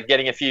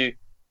getting a few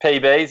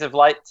PBs of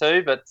late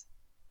too. But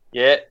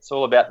yeah, it's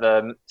all about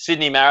the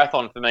Sydney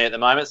Marathon for me at the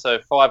moment. So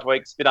 5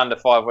 weeks, bit under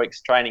 5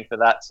 weeks training for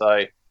that.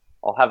 So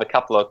I'll have a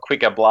couple of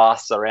quicker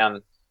blasts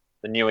around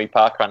the Newey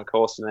Parkrun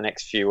course in the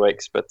next few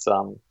weeks. But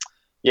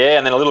yeah,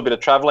 and then a little bit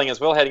of travelling as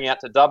well, heading out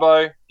to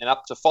Dubbo and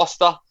up to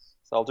Foster.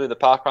 So I'll do the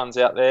parkruns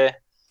out there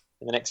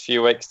in the next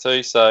few weeks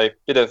too. So a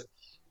bit of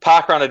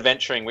parkrun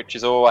adventuring, which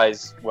is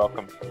always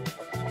welcome.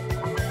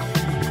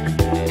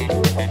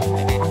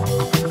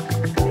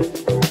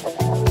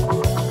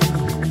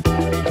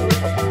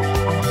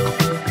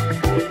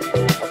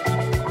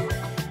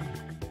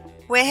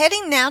 We're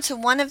heading now to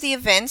one of the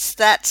events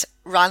that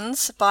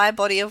runs by a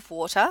body of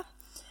water.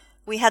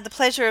 We had the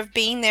pleasure of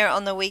being there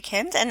on the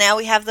weekend, and now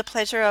we have the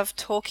pleasure of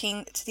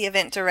talking to the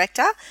event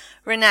director.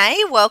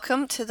 Renee,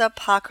 welcome to the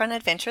Parkrun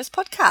Adventurers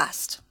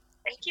podcast.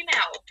 Thank you,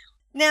 Mel.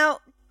 Now,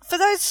 for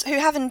those who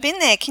haven't been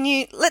there, can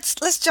you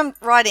let's jump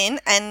right in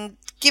and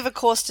give a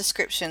course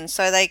description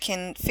so they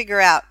can figure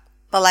out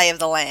the lay of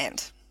the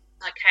land.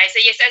 Okay, so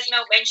yes, as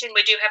Mel mentioned,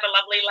 we do have a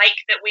lovely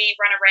lake that we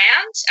run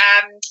around.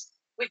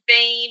 We've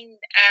been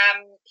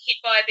hit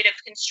by a bit of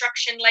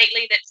construction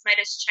lately that's made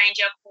us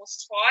change our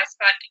course twice,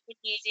 but the good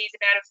news is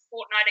about a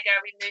fortnight ago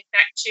we moved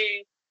back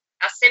to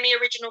our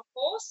semi-original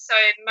course, so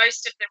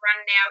most of the run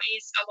now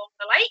is along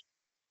the lake.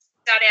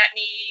 Start out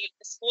near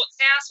the Sports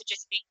House, which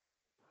is a big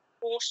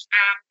sport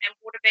and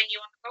water venue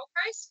on the Gold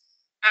Coast,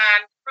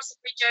 cross a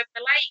bridge over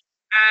the lake,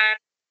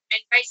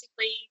 and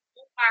basically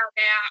all far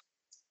about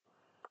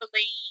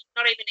probably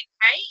not even a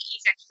K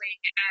is actually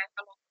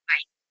along the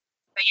lake.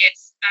 So yeah,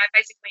 it's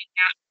basically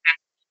out now.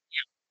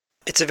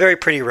 It's a very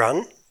pretty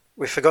run.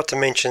 We forgot to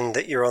mention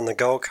that you're on the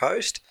Gold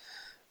Coast,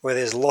 where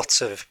there's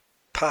lots of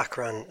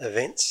parkrun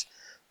events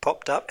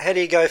popped up. How do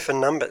you go for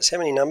numbers? How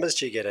many numbers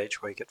do you get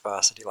each week at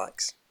Varsity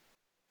Lakes?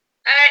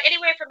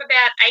 Anywhere from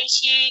about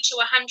 80 to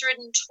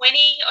 120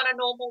 on a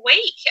normal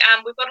week.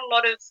 We've got a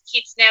lot of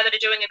kids now that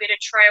are doing a bit of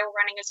trail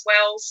running as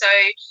well. So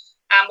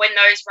when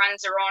those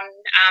runs are on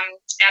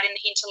out in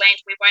the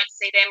hinterland, we won't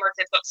see them, or if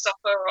they've got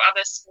soccer or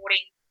other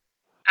sporting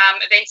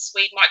events,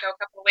 we might go a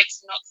couple of weeks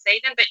and not see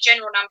them. But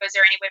general numbers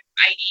are anywhere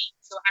from 80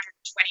 to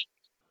 120.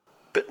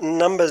 But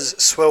numbers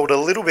swelled a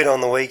little bit on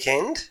the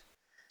weekend.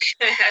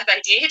 They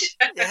did.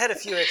 You had a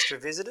few extra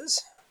visitors.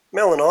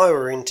 Mel and I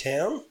were in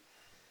town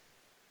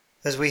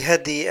as we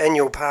had the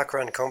annual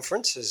Parkrun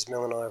conference, as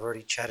Mel and I have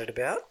already chatted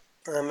about,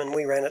 and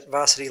we ran at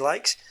Varsity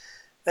Lakes.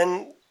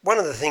 And one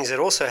of the things that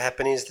also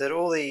happened is that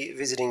all the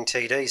visiting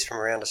TDs from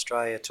around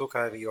Australia took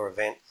over your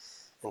event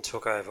and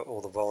took over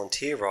all the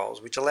volunteer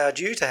roles, which allowed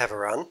you to have a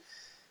run,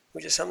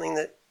 which is something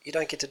that you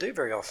don't get to do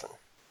very often.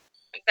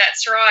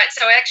 That's right.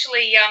 So I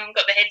actually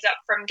got the heads up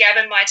from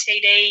Gavin, my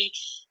TD,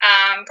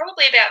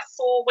 probably about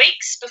 4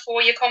 weeks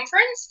before your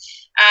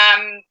conference,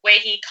 where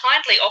he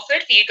kindly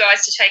offered for you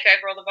guys to take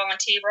over all the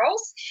volunteer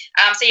roles.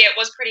 So yeah, it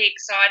was pretty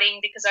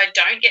exciting because I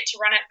don't get to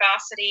run at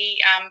Varsity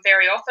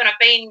very often. I've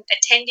been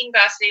attending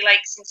Varsity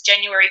Lake since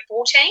January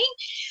 14,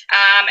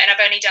 and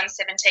I've only done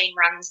 17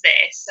 runs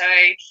there. So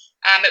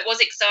it was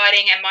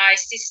exciting, and my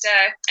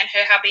sister and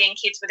her hubby and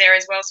kids were there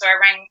as well, so I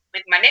ran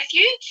with my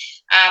nephew,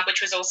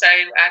 which was also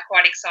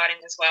quite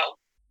exciting as well.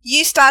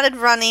 You started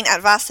running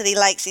at Varsity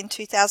Lakes in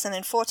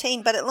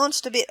 2014, but it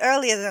launched a bit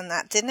earlier than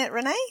that, didn't it,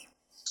 Renee?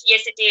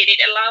 Yes, it did. It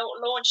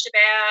launched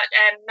about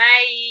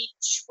May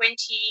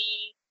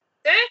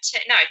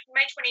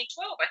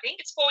 2012, I think.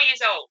 It's 4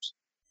 years old.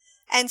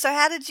 And so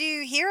how did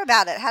you hear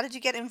about it? How did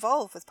you get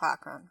involved with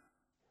Parkrun?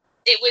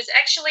 It was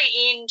actually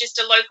in just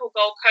a local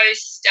Gold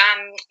Coast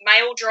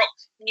mail drop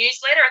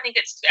newsletter. I think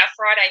it's our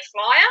Friday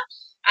flyer.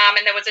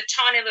 And there was a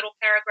tiny little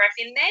paragraph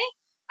in there.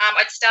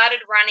 I'd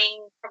started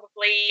running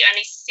probably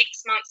only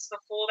 6 months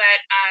before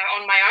that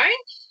on my own.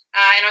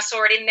 And I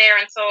saw it in there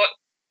and thought,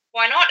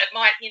 why not? It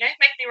might,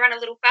 make me run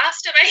a little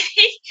faster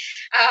maybe.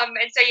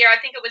 And so, yeah, I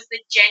think it was the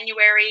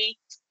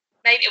January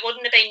maybe it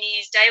wouldn't have been New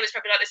Year's Day. It was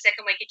probably like the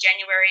second week of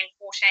January in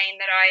 14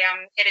 that I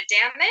headed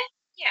down there.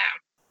 Yeah.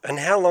 And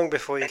how long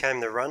before you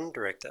became the run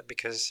director?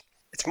 Because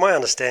it's my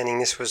understanding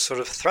this was sort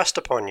of thrust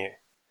upon you.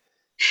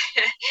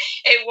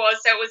 It was.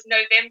 So it was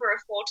November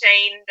of 14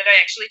 that I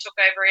actually took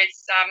over as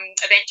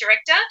event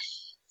director.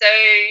 So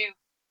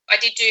I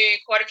did do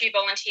quite a few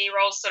volunteer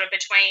roles sort of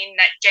between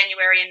that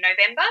January and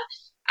November.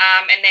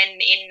 And then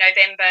in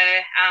November,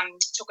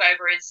 took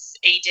over as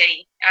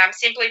ED,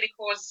 simply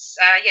because,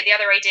 the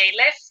other ED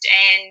left,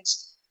 and,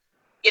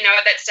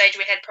 at that stage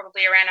we had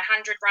probably around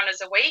 100 runners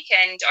a week,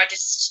 and I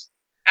just,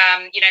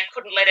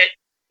 couldn't let it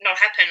not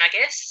happen, I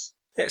guess.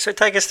 Yeah, so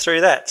take us through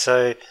that.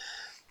 So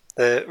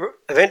the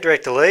event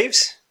director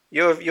leaves,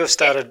 you've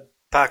started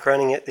park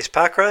running at this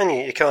park run,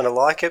 you kind of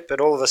like it,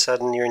 but all of a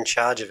sudden you're in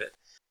charge of it.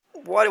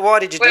 Why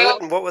did you do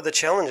it, and what were the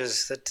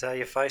challenges that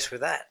you faced with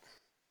that?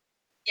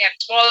 Yeah,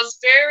 well, I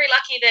was very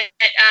lucky that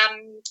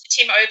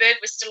Tim Oberg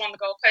was still on the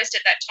Gold Coast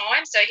at that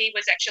time, so he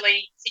was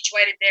actually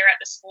situated there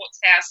at the sports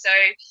house. So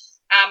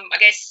I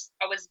guess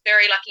I was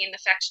very lucky in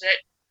the fact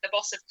that the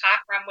boss of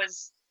Parkrun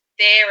was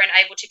there and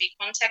able to be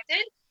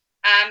contacted.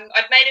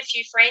 I've made a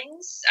few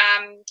friends,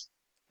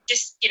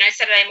 just,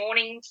 Saturday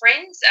morning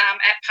friends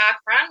at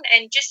Parkrun,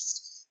 and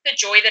just the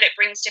joy that it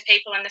brings to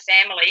people and the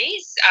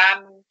families.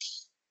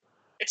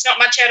 It's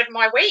not much out of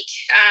my week.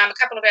 A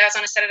couple of hours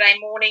on a Saturday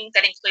morning.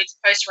 That includes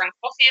post-run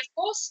coffee, of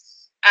course.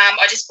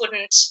 I just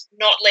couldn't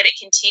not let it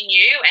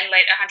continue and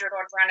let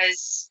 100-odd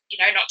runners,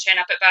 not turn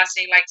up at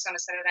Varsity Lakes on a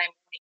Saturday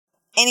morning.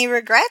 Any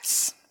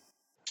regrets?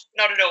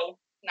 Not at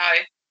all. No,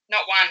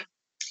 not one.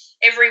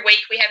 Every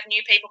week we have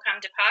new people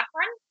come to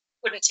Parkrun.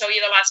 Couldn't tell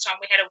you the last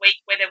time we had a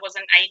week where there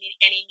wasn't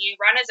any new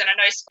runners. And I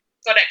know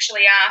Scott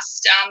actually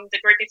asked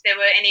the group if there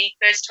were any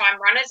first-time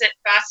runners at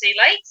Varsity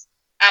Lakes.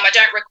 I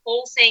don't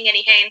recall seeing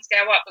any hands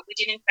go up, but we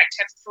did in fact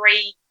have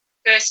 3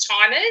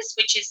 first-timers,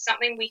 which is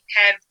something we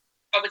have,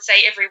 I would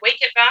say, every week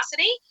at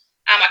Varsity.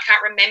 I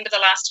can't remember the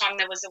last time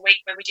there was a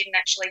week where we didn't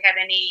actually have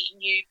any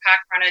new park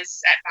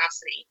runners at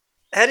Varsity.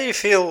 How do you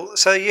feel?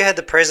 So you had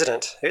the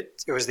president. It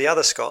was the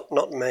other Scott,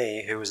 not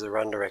me, who was the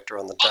run director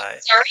on the day.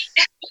 Sorry?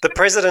 The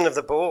president of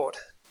the board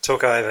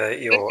took over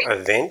your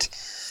event.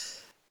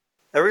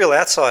 A real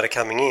outsider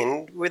coming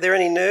in. Were there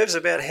any nerves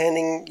about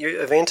handing your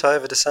event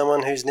over to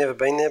someone who's never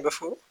been there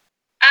before?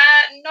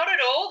 Not at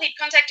all. He'd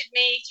contacted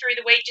me through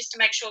the week just to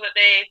make sure that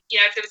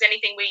if there was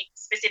anything we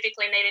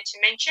specifically needed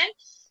to mention.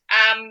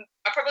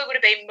 I probably would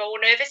have been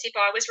more nervous if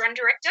I was run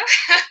director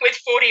with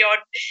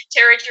 40-odd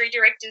territory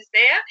directors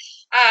there.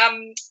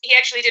 He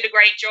actually did a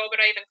great job, and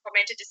I even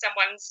commented to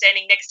someone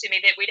standing next to me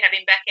that we'd have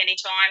him back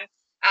anytime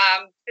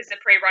because the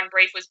pre-run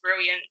brief was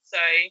brilliant. So,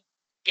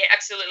 yeah,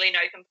 absolutely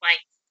no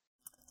complaints.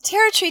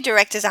 Territory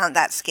directors aren't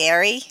that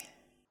scary.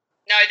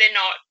 No, they're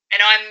not. And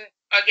I'm,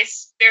 I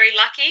guess, very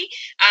lucky.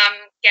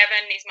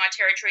 Gavin is my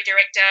territory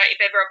director. If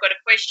ever I've got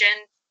a question,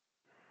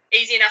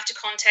 easy enough to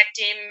contact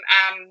him.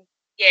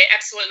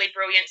 Absolutely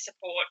brilliant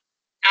support.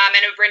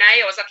 And of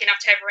Renee, I was lucky enough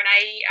to have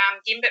Renee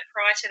Gimbert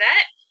prior to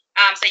that.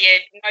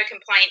 No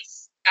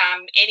complaints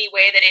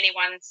anywhere that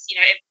anyone's,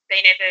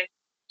 been ever,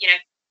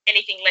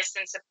 anything less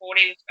than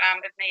supportive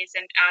of me as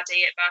an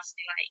RD at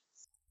Varsity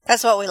Lakes.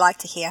 That's what we like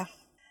to hear.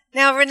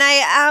 Now,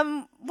 Renee,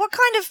 what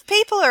kind of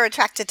people are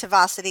attracted to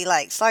Varsity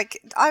Lakes?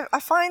 Like, I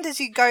find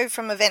as you go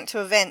from event to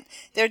event,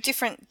 there are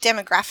different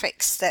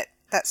demographics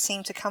that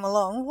seem to come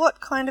along. What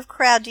kind of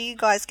crowd do you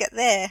guys get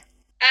there?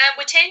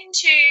 We tend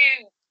to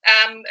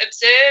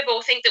observe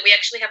or think that we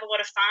actually have a lot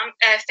of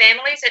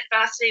families at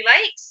Varsity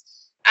Lakes.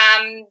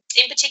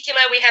 In particular,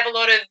 we have a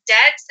lot of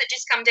dads that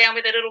just come down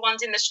with their little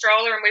ones in the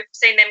stroller, and we've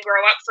seen them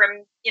grow up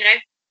from,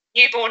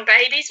 newborn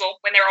babies, or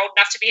when they're old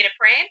enough to be in a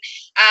pram,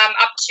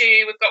 up to,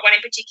 we've got one in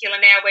particular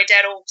now where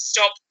Dad will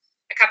stop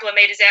a couple of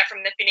metres out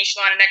from the finish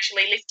line and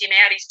actually lift him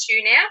out, he's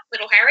 2 now,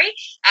 little Harry,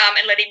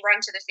 and let him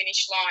run to the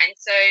finish line.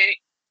 So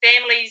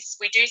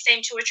families we do seem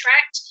to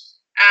attract.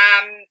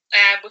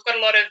 We've got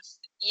a lot of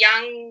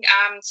young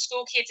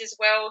school kids as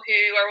well who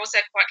are also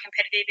quite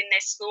competitive in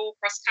their school,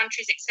 cross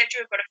countries,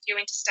 etc. We've got a few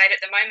interstate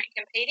at the moment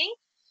competing.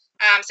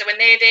 So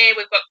when they're there,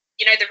 we've got,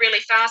 the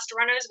really fast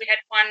runners. We had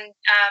one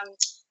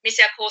miss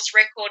our course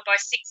record by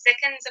 6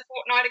 seconds a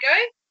fortnight ago.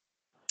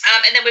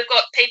 And then we've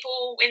got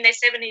people in their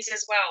 70s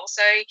as well.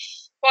 So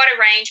quite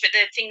a range, but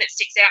the thing that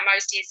sticks out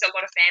most is a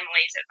lot of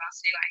families at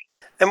Varsity Lake.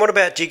 And what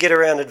about, do you get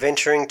around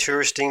adventuring,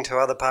 touristing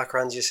to other park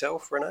runs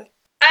yourself, Renee?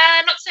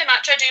 Not so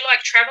much. I do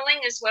like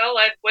travelling as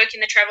well. I work in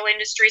the travel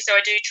industry, so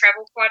I do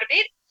travel quite a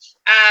bit.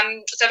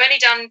 So I've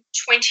only done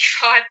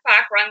 25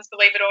 park runs,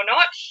 believe it or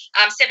not,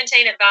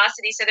 17 at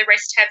Varsity, so the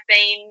rest have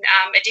been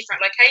at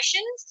different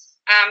locations.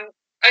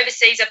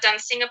 Overseas, I've done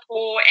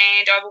Singapore,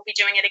 and I will be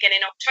doing it again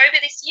in October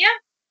this year.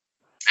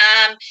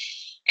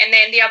 And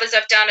then the others,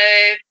 I've done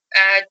a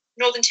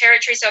Northern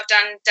Territory, so I've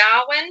done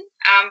Darwin,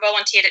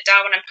 volunteered at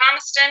Darwin and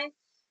Palmerston,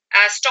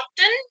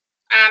 Stockton,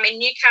 in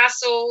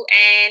Newcastle,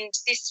 and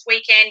this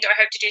weekend I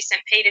hope to do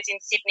St Peters in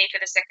Sydney for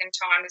the second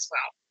time as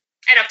well.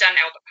 And I've done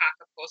Albert Park,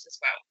 of course, as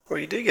well. Well,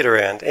 you do get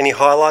around. Any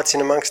highlights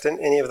in amongst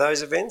any of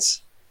those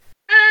events?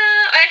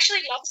 I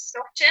actually love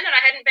Stockton, and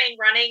I hadn't been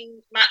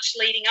running much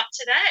leading up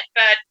to that.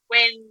 But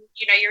when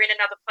you're in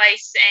another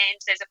place and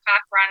there's a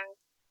park run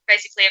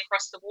basically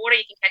across the water,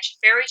 you can catch a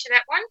ferry to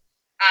that one.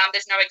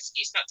 There's no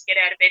excuse not to get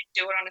out of bed and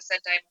do it on a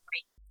Saturday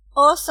morning.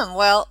 Awesome.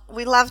 Well,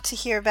 we love to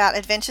hear about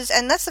adventures,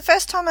 and that's the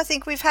first time I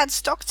think we've had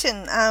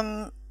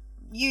Stockton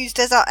used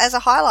as a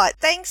highlight.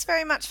 Thanks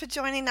very much for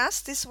joining us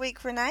this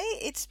week, Renee.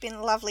 It's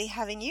been lovely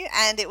having you,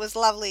 and it was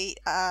lovely.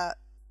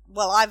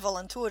 I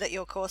volunteered at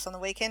your course on the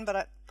weekend,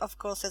 but of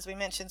course, as we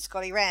mentioned,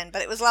 Scotty ran.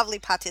 But it was lovely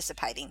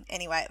participating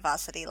anyway at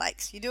Varsity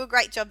Lakes. You do a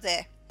great job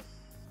there.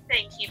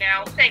 Thank you,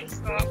 Mel. Thanks,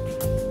 Scott.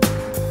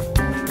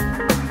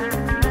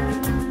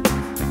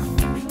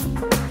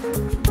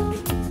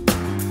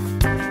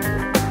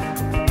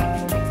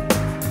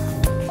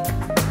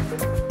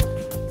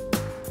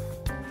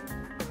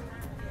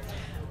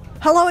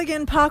 Hello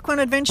again, Parkrun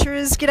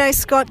Adventurers. G'day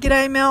Scott,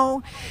 g'day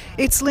Mel.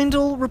 It's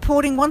Lyndell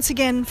reporting once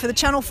again for the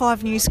Channel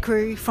 5 News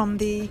crew from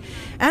the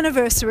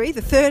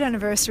third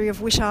anniversary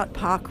of Wishart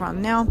Parkrun.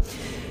 Now,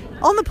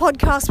 on the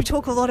podcast we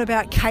talk a lot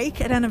about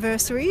cake at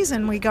anniversaries,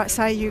 and we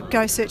say you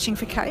go searching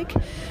for cake.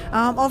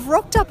 I've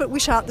rocked up at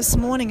Wishart this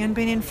morning and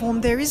been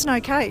informed there is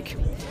no cake.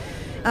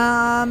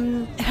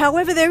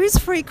 However, there is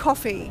free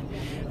coffee.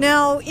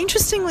 Now,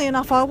 interestingly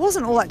enough, I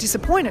wasn't all that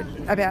disappointed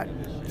about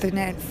the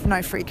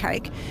no free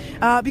cake,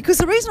 because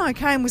the reason I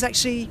came was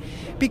actually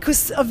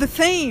because of the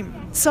theme.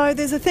 So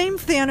there's a theme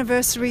for the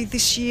anniversary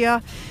this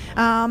year.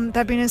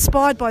 They've been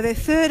inspired by their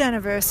third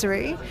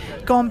anniversary,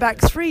 gone back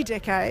 3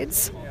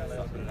 decades,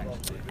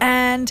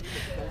 and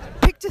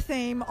picked a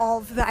theme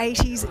of the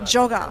 80s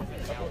jogger.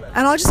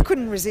 And I just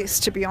couldn't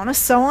resist, to be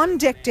honest. So I'm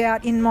decked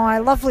out in my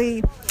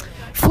lovely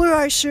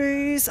fluoro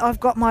shoes. I've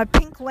got my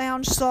pink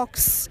lounge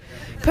socks,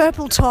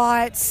 purple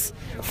tights,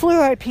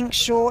 fluoro pink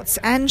shorts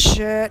and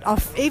shirt.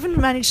 I've even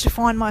managed to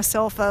find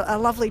myself a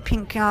lovely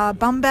pink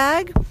bum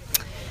bag,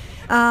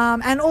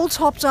 and all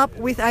topped up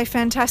with a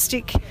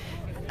fantastic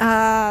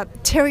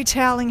terry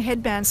toweling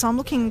headband. So I'm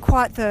looking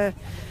quite the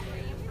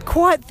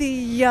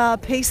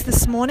piece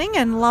this morning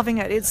and loving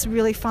it. It's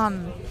really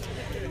fun.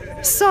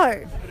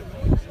 So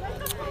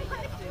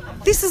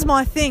this is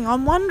my thing.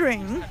 I'm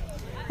wondering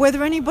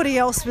whether anybody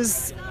else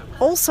was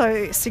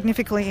also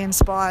significantly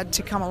inspired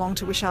to come along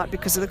to Wishart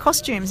because of the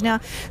costumes. Now,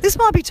 this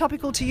might be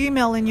topical to you,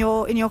 Mel, in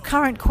your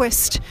current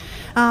quest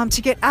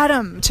to get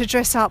Adam to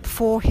dress up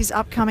for his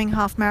upcoming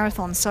half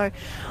marathon. So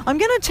I'm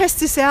going to test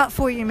this out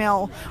for you,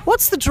 Mel.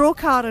 What's the draw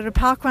card at a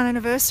parkrun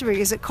anniversary?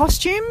 Is it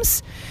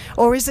costumes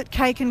or is it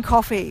cake and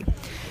coffee?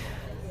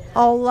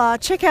 I'll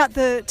take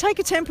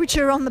a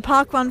temperature on the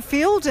parkrun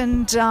field,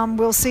 and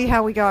we'll see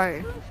how we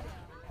go.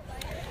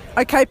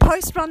 Okay,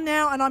 post-run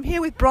now, and I'm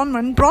here with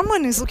Bronwyn.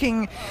 Bronwyn is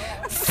looking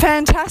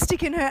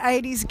fantastic in her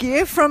 80s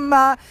gear. From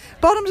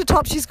bottom to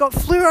top, she's got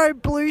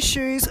fluoro blue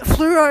shoes,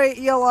 fluoro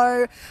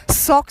yellow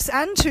socks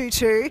and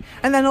tutu,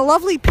 and then a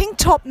lovely pink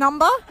top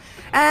number,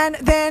 and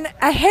then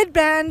a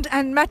headband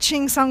and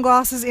matching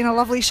sunglasses in a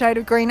lovely shade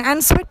of green,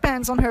 and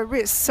sweatbands on her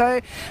wrists. So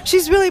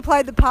she's really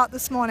played the part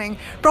this morning.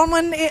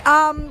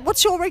 Bronwyn,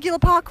 what's your regular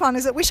parkrun?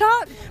 Is it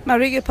Wishart? My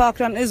regular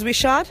parkrun is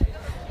Wishart.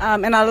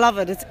 And I love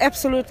it.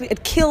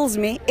 It kills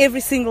me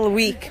every single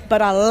week,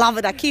 but I love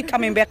it. I keep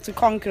coming back to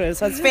conquer it,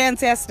 so it's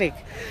fantastic.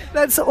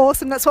 That's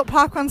awesome. That's what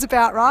parkrun's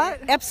about, right?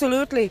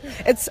 Absolutely.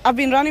 I've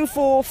been running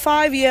for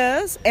 5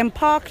 years, and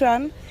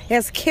parkrun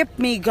has kept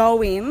me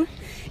going.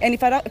 And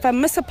if I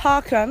miss a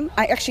parkrun,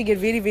 I actually get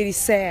very, very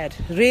sad.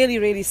 Really,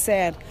 really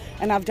sad.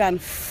 And I've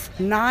done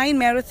 9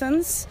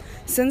 marathons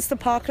since the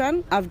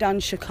parkrun. I've done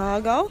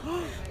Chicago,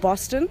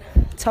 Boston,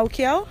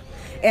 Tokyo.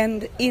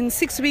 And in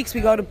 6 weeks we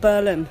go to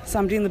Berlin, so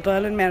I'm doing the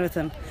Berlin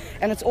Marathon.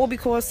 And it's all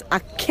because I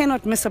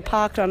cannot miss a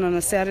parkrun on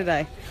a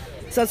Saturday.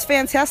 So it's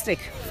fantastic.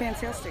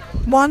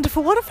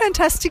 Wonderful. What a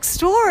fantastic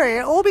story.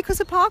 All because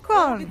of parkrun.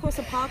 All because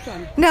of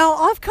parkrun. Now,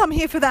 I've come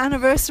here for the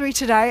anniversary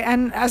today,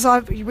 and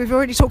we've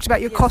already talked about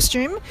your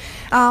costume.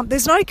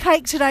 There's no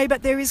cake today,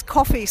 but there is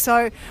coffee.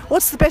 So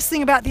what's the best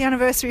thing about the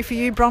anniversary for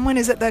you, Bronwyn?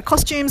 Is it the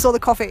costumes or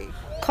the coffee?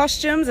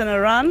 Costumes and a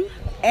run,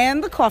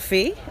 and the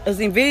coffee is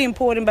very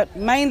important, but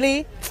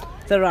mainly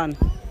the run.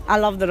 I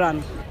love the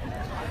run.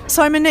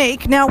 So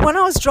Monique, now when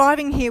I was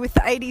driving here with the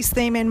 80s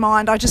theme in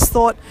mind, I just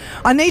thought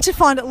I need to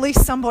find at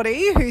least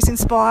somebody who's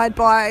inspired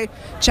by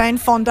Jane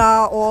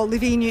Fonda or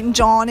Olivia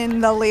Newton-John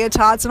in the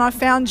leotards, and I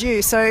found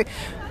you. So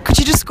could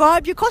you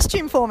describe your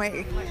costume for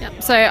me?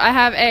 Yep. So I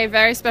have a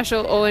very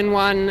special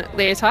all-in-one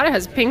leotard. It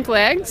has pink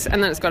legs,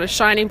 and then it's got a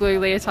shiny blue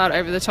leotard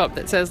over the top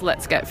that says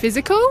 "Let's get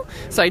physical."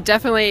 So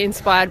definitely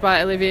inspired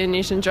by Olivia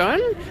Newton-John.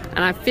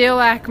 And I feel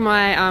like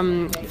my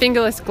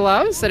fingerless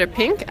gloves that are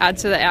pink add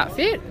to the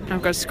outfit.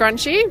 I've got a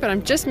scrunchie, but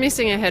I'm just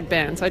missing a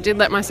headband, so I did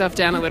let myself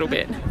down a little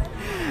bit.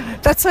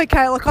 That's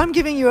okay. Look, I'm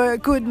giving you a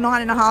good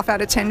 9.5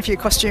 out of 10 for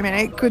your costume,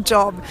 Monique. Good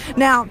job.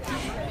 Now,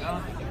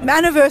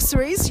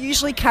 anniversaries,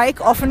 usually cake,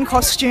 often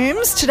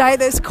costumes. Today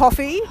there's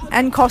coffee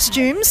and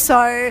costumes.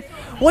 So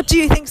what do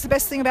you think is the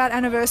best thing about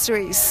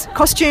anniversaries?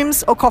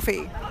 Costumes or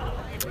coffee?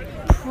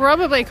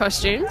 Probably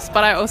costumes,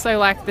 but I also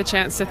like the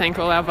chance to thank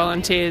all our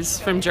volunteers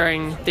from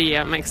during the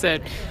year. Makes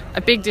it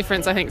a big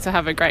difference, I think, to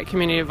have a great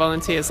community of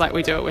volunteers like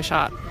we do at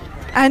Wishart.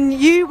 And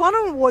you won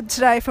an award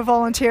today for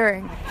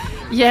volunteering.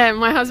 Yeah,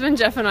 my husband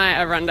Jeff and I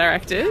are run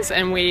directors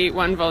and we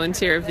won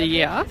Volunteer of the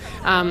Year.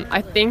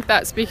 I think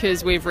that's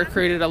because we've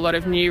recruited a lot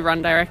of new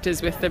run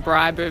directors with the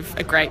bribe of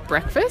a great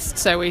breakfast.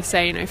 So we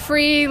say,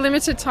 free,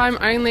 limited time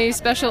only,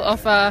 special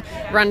offer,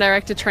 run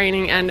director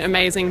training and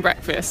amazing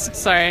breakfast.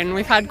 So, and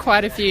we've had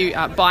quite a few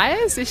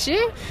buyers this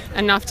year,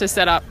 enough to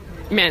set up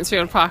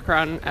Mansfield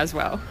Parkrun as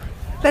well.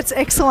 That's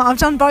excellent. I've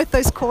done both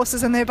those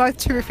courses and they're both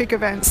terrific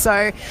events.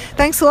 So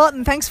thanks a lot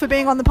and thanks for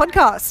being on the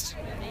podcast.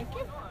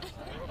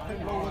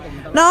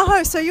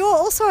 Naho, so you're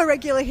also a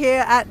regular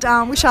here at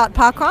Wishart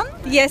Parkrun?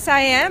 Yes,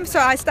 I am. So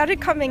I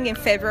started coming in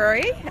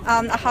February.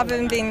 I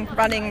haven't been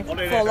running for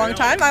a long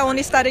time. I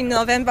only started in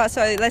November,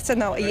 so less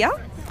than a year.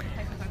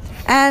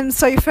 And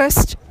so your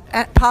first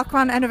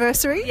Parkrun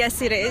anniversary?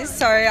 Yes, it is.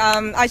 So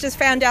I just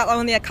found out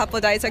only a couple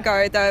of days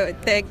ago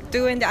that they're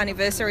doing the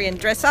anniversary and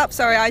dress up.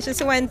 So I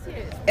just went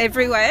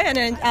everywhere and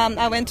then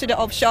I went to the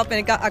op shop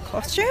and got a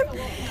costume,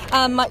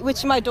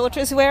 which my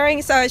daughter's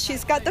wearing. So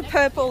she's got the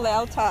purple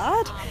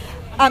leotard.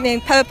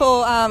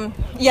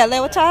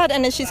 Leotard,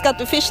 and then she's got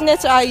the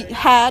fishnets I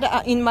had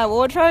in my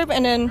wardrobe,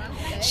 and then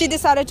she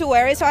decided to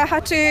wear it, so I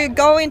had to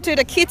go into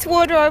the kids'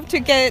 wardrobe to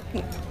get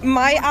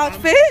my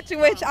outfit,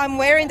 which I'm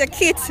wearing the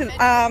kids'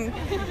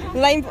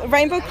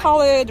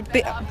 rainbow-coloured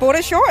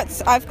border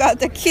shorts. I've got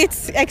the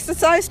kids'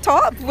 exercise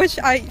top, which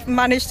I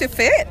managed to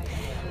fit.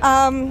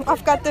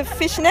 I've got the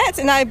fishnets,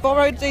 and I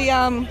borrowed the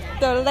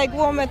leg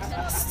warmer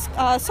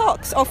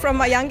socks from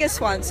my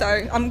youngest one,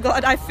 so I'm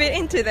glad I fit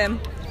into them.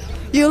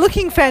 You're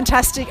looking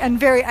fantastic and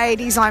very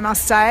 80s, I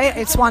must say.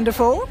 It's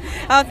wonderful.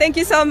 Thank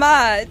you so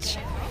much.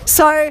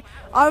 So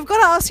I've got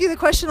to ask you the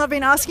question I've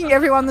been asking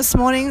everyone this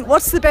morning.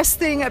 What's the best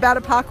thing about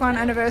a Parkrun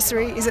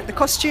anniversary? Is it the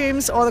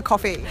costumes or the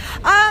coffee?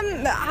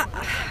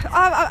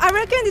 I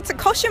reckon it's a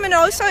costume, and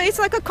also it's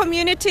like a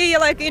community,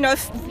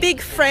 big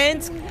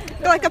friends,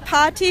 like a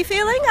party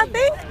feeling, I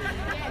think.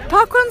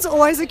 Parkrun's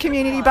always a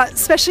community, but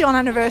especially on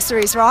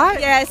anniversaries, right?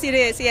 Yes, it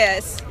is,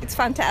 yes. It's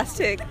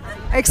fantastic.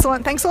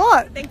 Excellent. Thanks a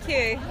lot. Thank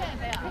you.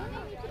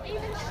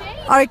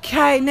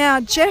 Okay, now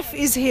Jeff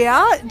is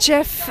here.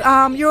 Jeff,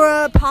 you're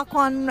a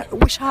Parkrun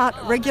Wishart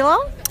regular.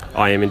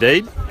 I am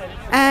indeed.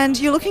 And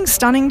you're looking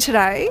stunning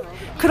today.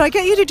 Could I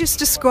get you to just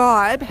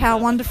describe how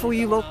wonderful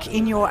you look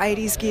in your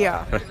 80s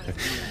gear?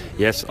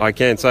 Yes, I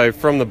can. So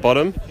from the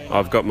bottom,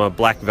 I've got my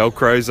black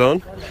Velcros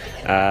on,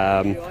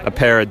 a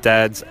pair of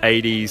Dad's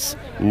 80s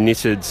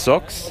knitted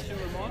socks,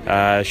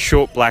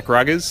 short black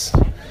ruggers.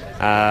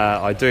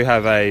 I do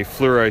have a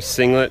fluoro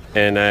singlet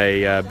and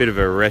a bit of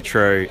a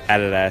retro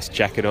Adidas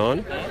jacket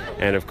on,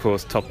 and of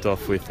course topped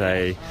off with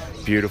a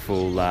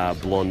beautiful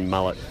blonde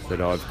mullet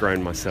that I've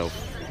grown myself.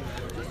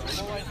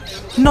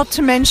 Not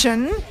to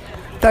mention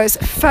those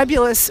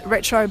fabulous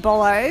retro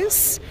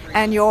bolos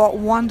and your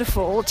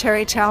wonderful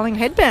terry toweling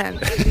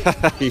headband.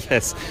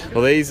 Yes,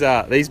 well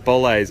these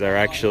bolos are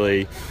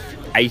actually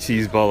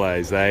 80s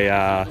bolos. They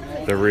are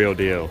the real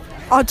deal.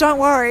 Oh, don't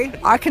worry,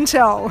 I can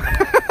tell.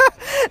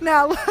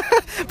 Now,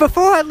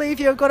 before I leave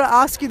you, I've got to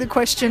ask you the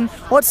question,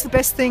 what's the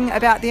best thing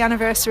about the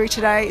anniversary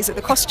today? Is it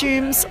the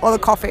costumes or the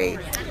coffee?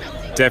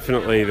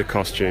 Definitely the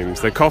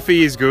costumes. The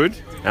coffee is good.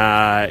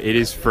 It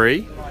is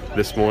free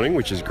this morning,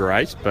 which is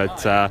great,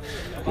 but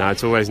no,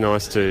 it's always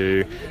nice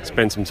to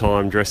spend some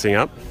time dressing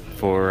up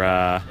for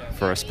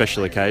a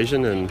special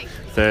occasion, and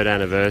third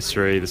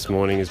anniversary this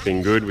morning has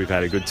been good. We've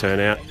had a good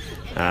turnout.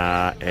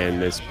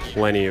 And there's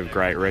plenty of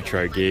great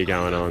retro gear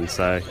going on,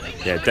 so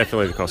yeah,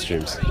 definitely the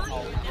costumes.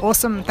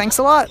 Awesome, thanks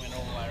a lot.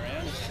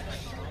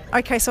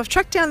 Okay, so I've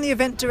tracked down the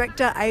event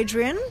director,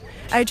 Adrian.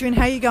 Adrian,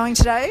 how are you going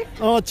today?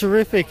 Oh,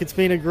 terrific. It's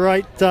been a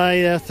great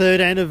day, our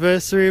third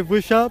anniversary of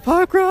Wishart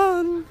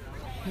Parkrun.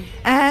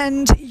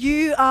 And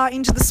you are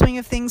into the swing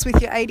of things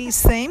with your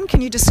 80s theme. Can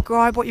you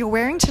describe what you're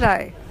wearing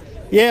today?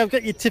 Yeah, I've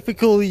got your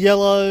typical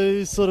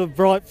yellow, sort of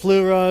bright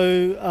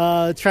fluoro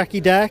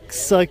tracky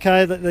dacks,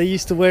 okay, that they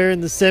used to wear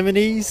in the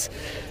 70s.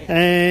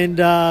 And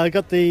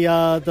got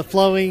the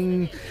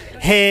flowing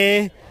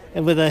hair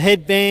and with the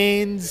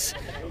headbands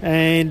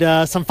and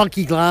some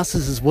funky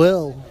glasses as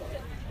well.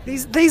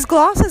 These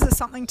glasses are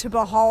something to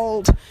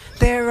behold.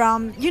 They're,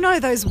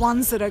 those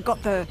ones that have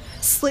got the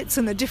slits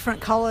and the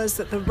different colours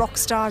that the rock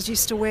stars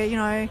used to wear,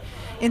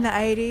 in the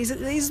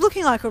 80s. He's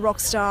looking like a rock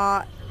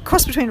star,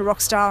 cross between a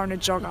rock star and a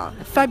jogger.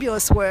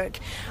 Fabulous work.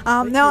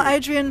 Now,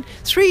 Adrian,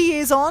 3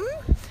 years on,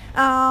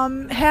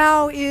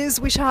 how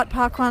is Wishart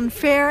Parkrun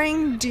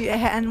faring?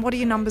 And what are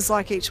your numbers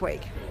like each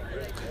week?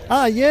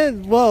 Yeah,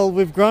 well,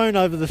 we've grown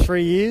over the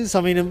 3 years.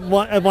 I mean,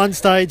 at one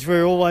stage we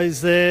were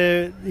always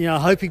there,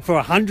 hoping for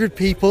 100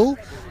 people.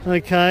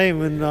 Okay,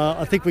 and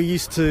I think we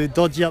used to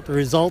dodgy up the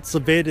results a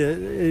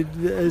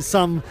bit.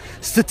 Some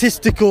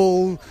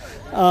statistical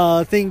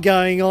thing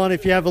going on.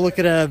 If you have a look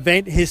at our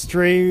event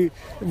history,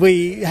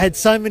 we had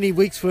so many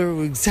weeks where we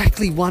were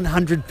exactly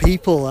 100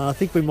 people. I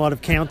think we might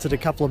have counted a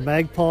couple of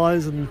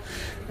magpies and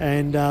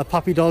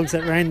puppy dogs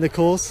that ran the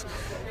course.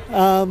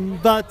 Well,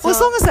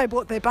 as long as they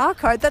bought their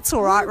barcode, that's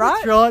all right,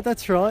 right?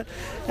 That's right.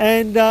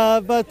 And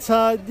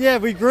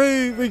we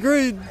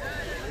grew.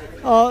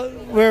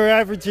 We're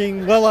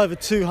averaging well over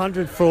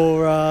 200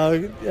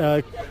 for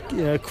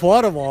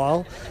quite a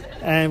while,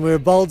 and we're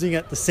bulging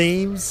at the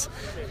seams,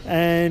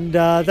 and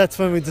that's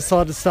when we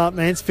decided to start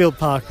Mansfield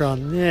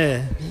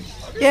Parkrun.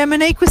 Yeah,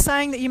 Monique was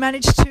saying that you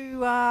managed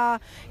to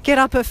get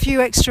up a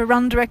few extra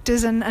run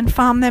directors and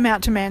farm them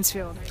out to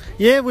Mansfield.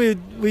 Yeah, we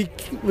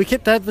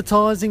kept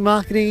advertising,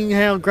 marketing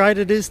how great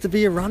it is to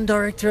be a run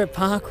director at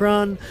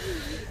Parkrun,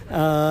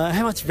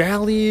 how much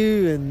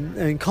value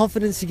and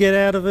confidence you get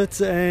out of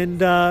it,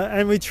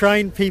 and we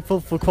trained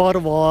people for quite a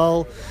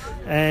while,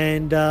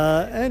 and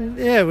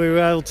we were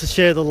able to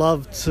share the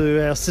love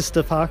to our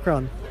sister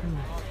Parkrun.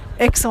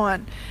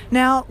 Excellent.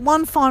 Now,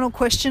 one final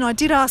question. I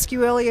did ask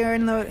you earlier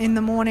in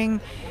the morning,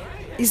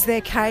 is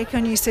there cake?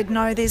 And you said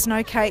no, there's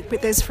no cake,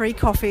 but there's free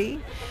coffee.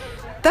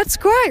 That's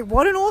great.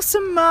 What an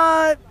awesome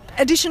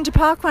addition to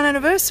Parkrun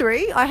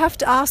anniversary. I have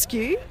to ask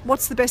you,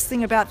 what's the best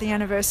thing about the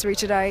anniversary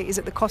today? Is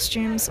it the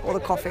costumes or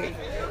the coffee?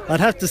 I'd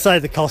have to say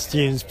the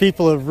costumes.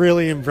 People have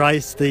really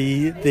embraced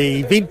the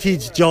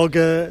vintage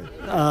jogger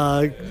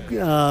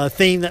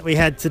theme that we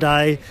had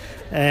today.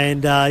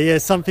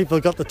 And some people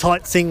have got the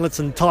tight singlets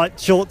and tight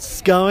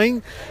shorts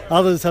going.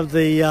 Others have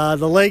the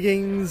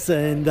leggings,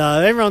 and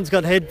everyone's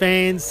got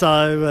headbands.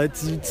 So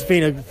it's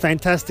been a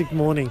fantastic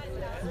morning.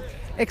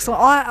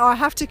 Excellent. I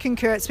have to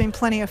concur. It's been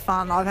plenty of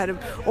fun. I've had an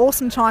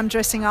awesome time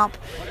dressing up,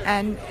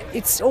 and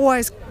it's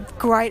always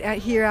great out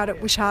here out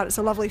at Wishart. It's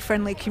a lovely,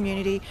 friendly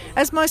community,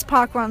 as most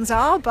park runs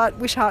are, but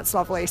Wishart's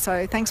lovely.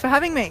 So thanks for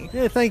having me.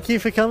 Yeah, thank you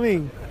for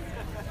coming.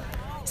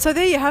 So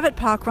there you have it,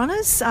 park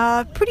runners.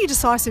 Pretty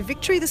decisive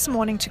victory this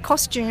morning to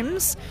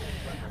costumes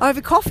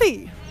over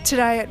coffee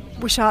today at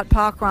Wishart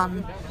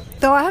Parkrun.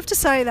 Though I have to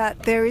say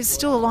that there is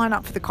still a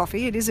line-up for the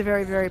coffee. It is a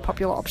very, very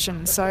popular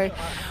option. So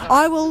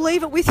I will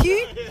leave it with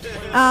you.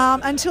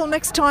 Until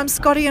next time,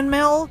 Scotty and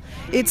Mel,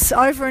 it's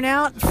over and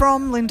out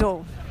from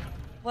Lyndell.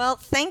 Well,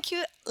 thank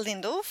you,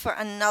 Lyndell, for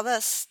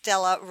another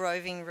stellar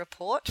roving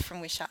report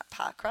from Wishart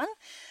Parkrun.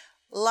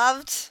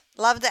 Loved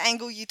the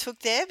angle you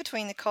took there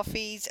between the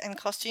coffees and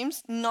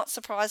costumes. Not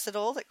surprised at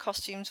all that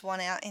costumes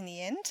won out in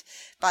the end,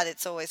 but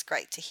it's always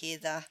great to hear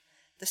the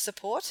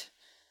support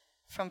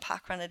from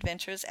parkrun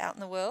adventurers out in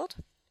the world.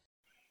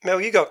 Mel,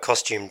 you got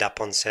costumed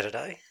up on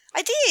Saturday.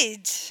 I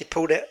did. You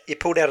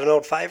pulled out an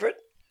old favourite.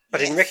 I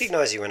didn't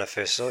recognise you when I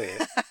first saw you.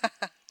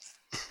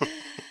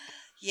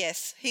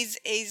 Yes, his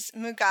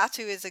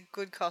Mugatu is a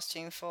good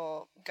costume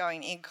for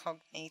going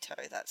incognito,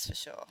 that's for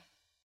sure.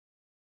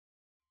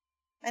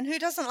 And who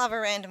doesn't love a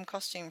random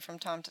costume from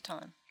time to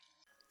time?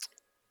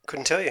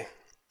 Couldn't tell you.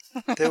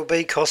 There will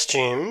be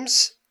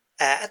costumes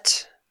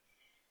at...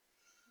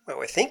 Well,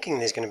 we're thinking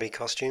there's going to be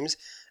costumes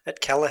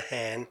at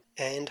Callaghan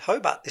and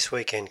Hobart this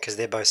weekend because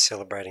they're both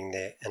celebrating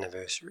their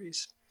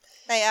anniversaries.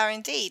 They are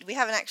indeed. We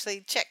haven't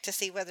actually checked to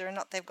see whether or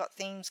not they've got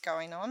themes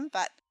going on,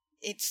 but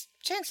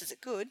chances are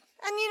good.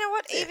 And you know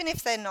what? Yeah. Even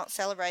if they're not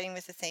celebrating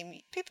with a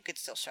theme, people could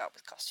still show up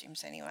with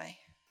costumes anyway.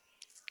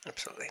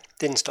 Absolutely.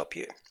 Didn't stop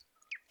you.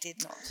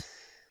 Did not.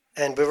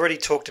 And we've already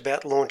talked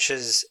about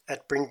launches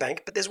at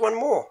Bringbank, but there's one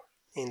more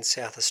in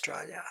South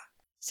Australia.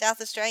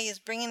 South Australia is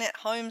bringing it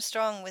home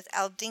strong with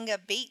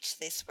Aldinga Beach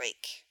this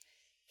week,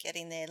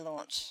 getting their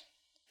launch.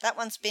 That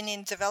one's been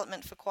in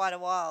development for quite a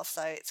while,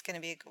 so it's going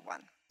to be a good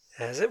one.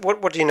 Has it?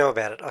 What do you know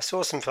about it? I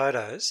saw some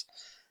photos,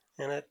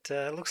 and it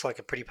looks like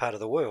a pretty part of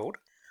the world.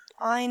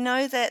 I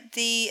know that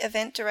the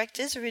event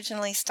directors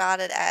originally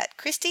started at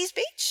Christie's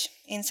Beach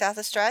in South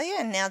Australia,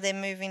 and now they're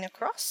moving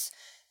across.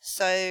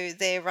 So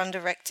their run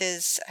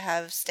directors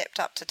have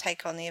stepped up to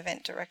take on the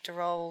event director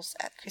roles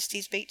at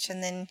Christie's Beach,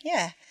 and then,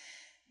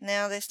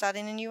 now they're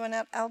starting a new one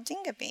at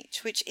Aldinga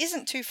Beach, which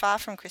isn't too far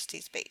from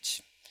Christie's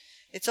Beach.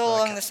 It's all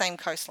along the same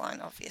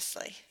coastline,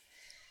 obviously.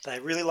 They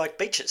really like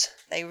beaches.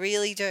 They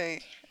really do.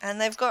 And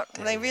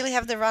they really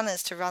have the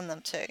runners to run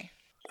them too.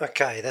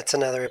 Okay, that's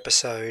another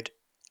episode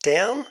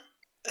down.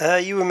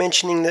 You were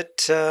mentioning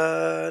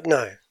that,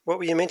 no. What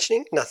were you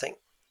mentioning? Nothing.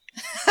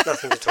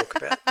 Nothing to talk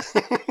about.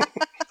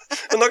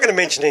 I'm not going to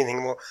mention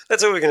anything more.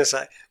 That's all we're going to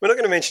say. We're not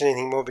going to mention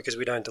anything more because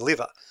we don't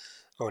deliver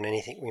on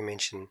anything we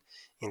mention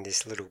in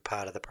this little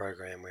part of the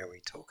program where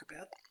we talk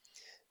about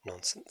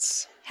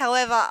nonsense.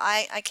 However,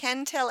 I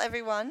can tell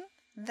everyone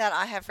that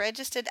I have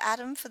registered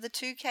Adam for the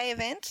 2K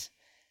event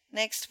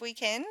next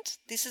weekend.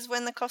 This is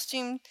when the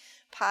costume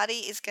party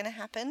is going to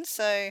happen.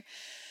 So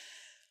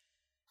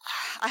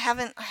I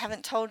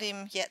haven't told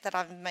him yet that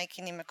I'm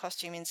making him a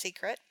costume in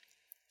secret,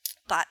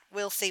 but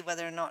we'll see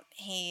whether or not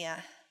he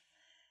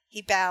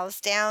bows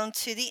down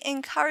to the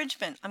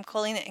encouragement, I'm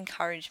calling it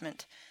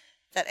encouragement,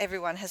 that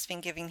everyone has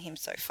been giving him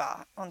so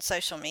far on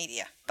social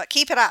media. But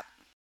keep it up.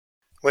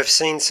 We've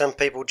seen some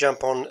people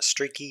jump on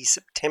Streaky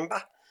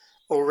September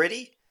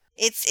already.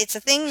 It's a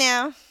thing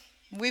now.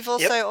 We've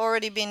also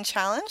already been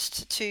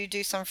challenged to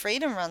do some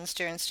freedom runs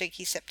during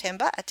Streaky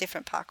September at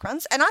different park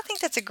runs. And I think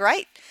that's a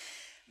great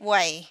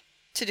way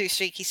to do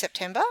Streaky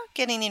September,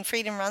 getting in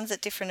freedom runs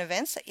at different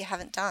events that you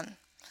haven't done.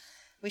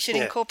 We should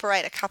Yeah.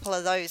 incorporate a couple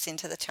of those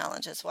into the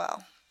challenge as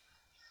well.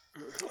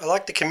 I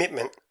like the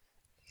commitment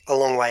a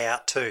long way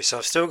out too. So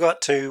I've still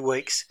got 2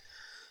 weeks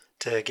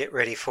to get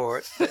ready for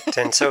it.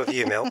 And so have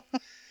you, Mel.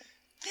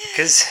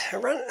 Because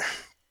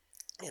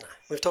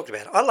we've talked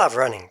about it. I love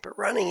running, but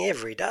running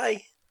every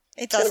day,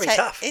 It it's going does to be take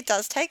tough. it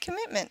does take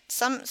commitment.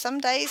 Some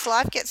days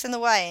life gets in the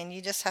way, and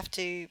you just have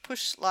to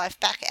push life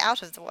back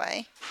out of the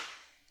way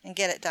and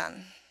get it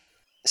done.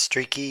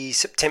 Streaky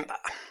September.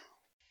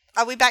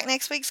 Are we back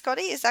next week,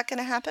 Scotty? Is that going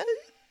to happen?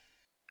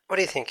 What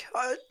do you think?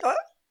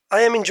 I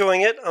am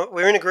enjoying it.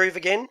 We're in a groove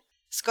again.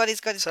 Scotty's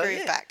got his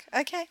groove back.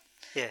 Okay.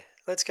 Yeah,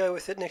 let's go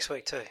with it next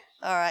week too.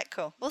 All right,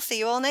 cool. We'll see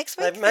you all next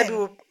week. Maybe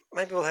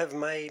we'll have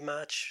May,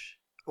 March,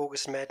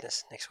 August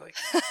madness next week.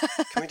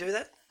 Can we do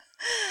that?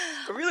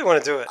 I really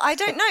want to do it. I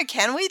don't know.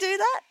 Can we do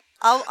that?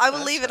 I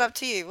will leave it so. up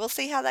to you. We'll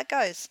see how that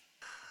goes.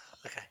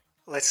 Okay.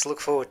 Let's look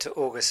forward to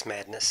August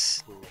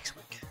madness next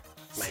week.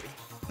 Maybe.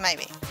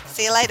 Maybe.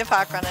 See you later,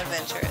 Parkrun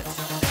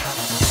Adventurers.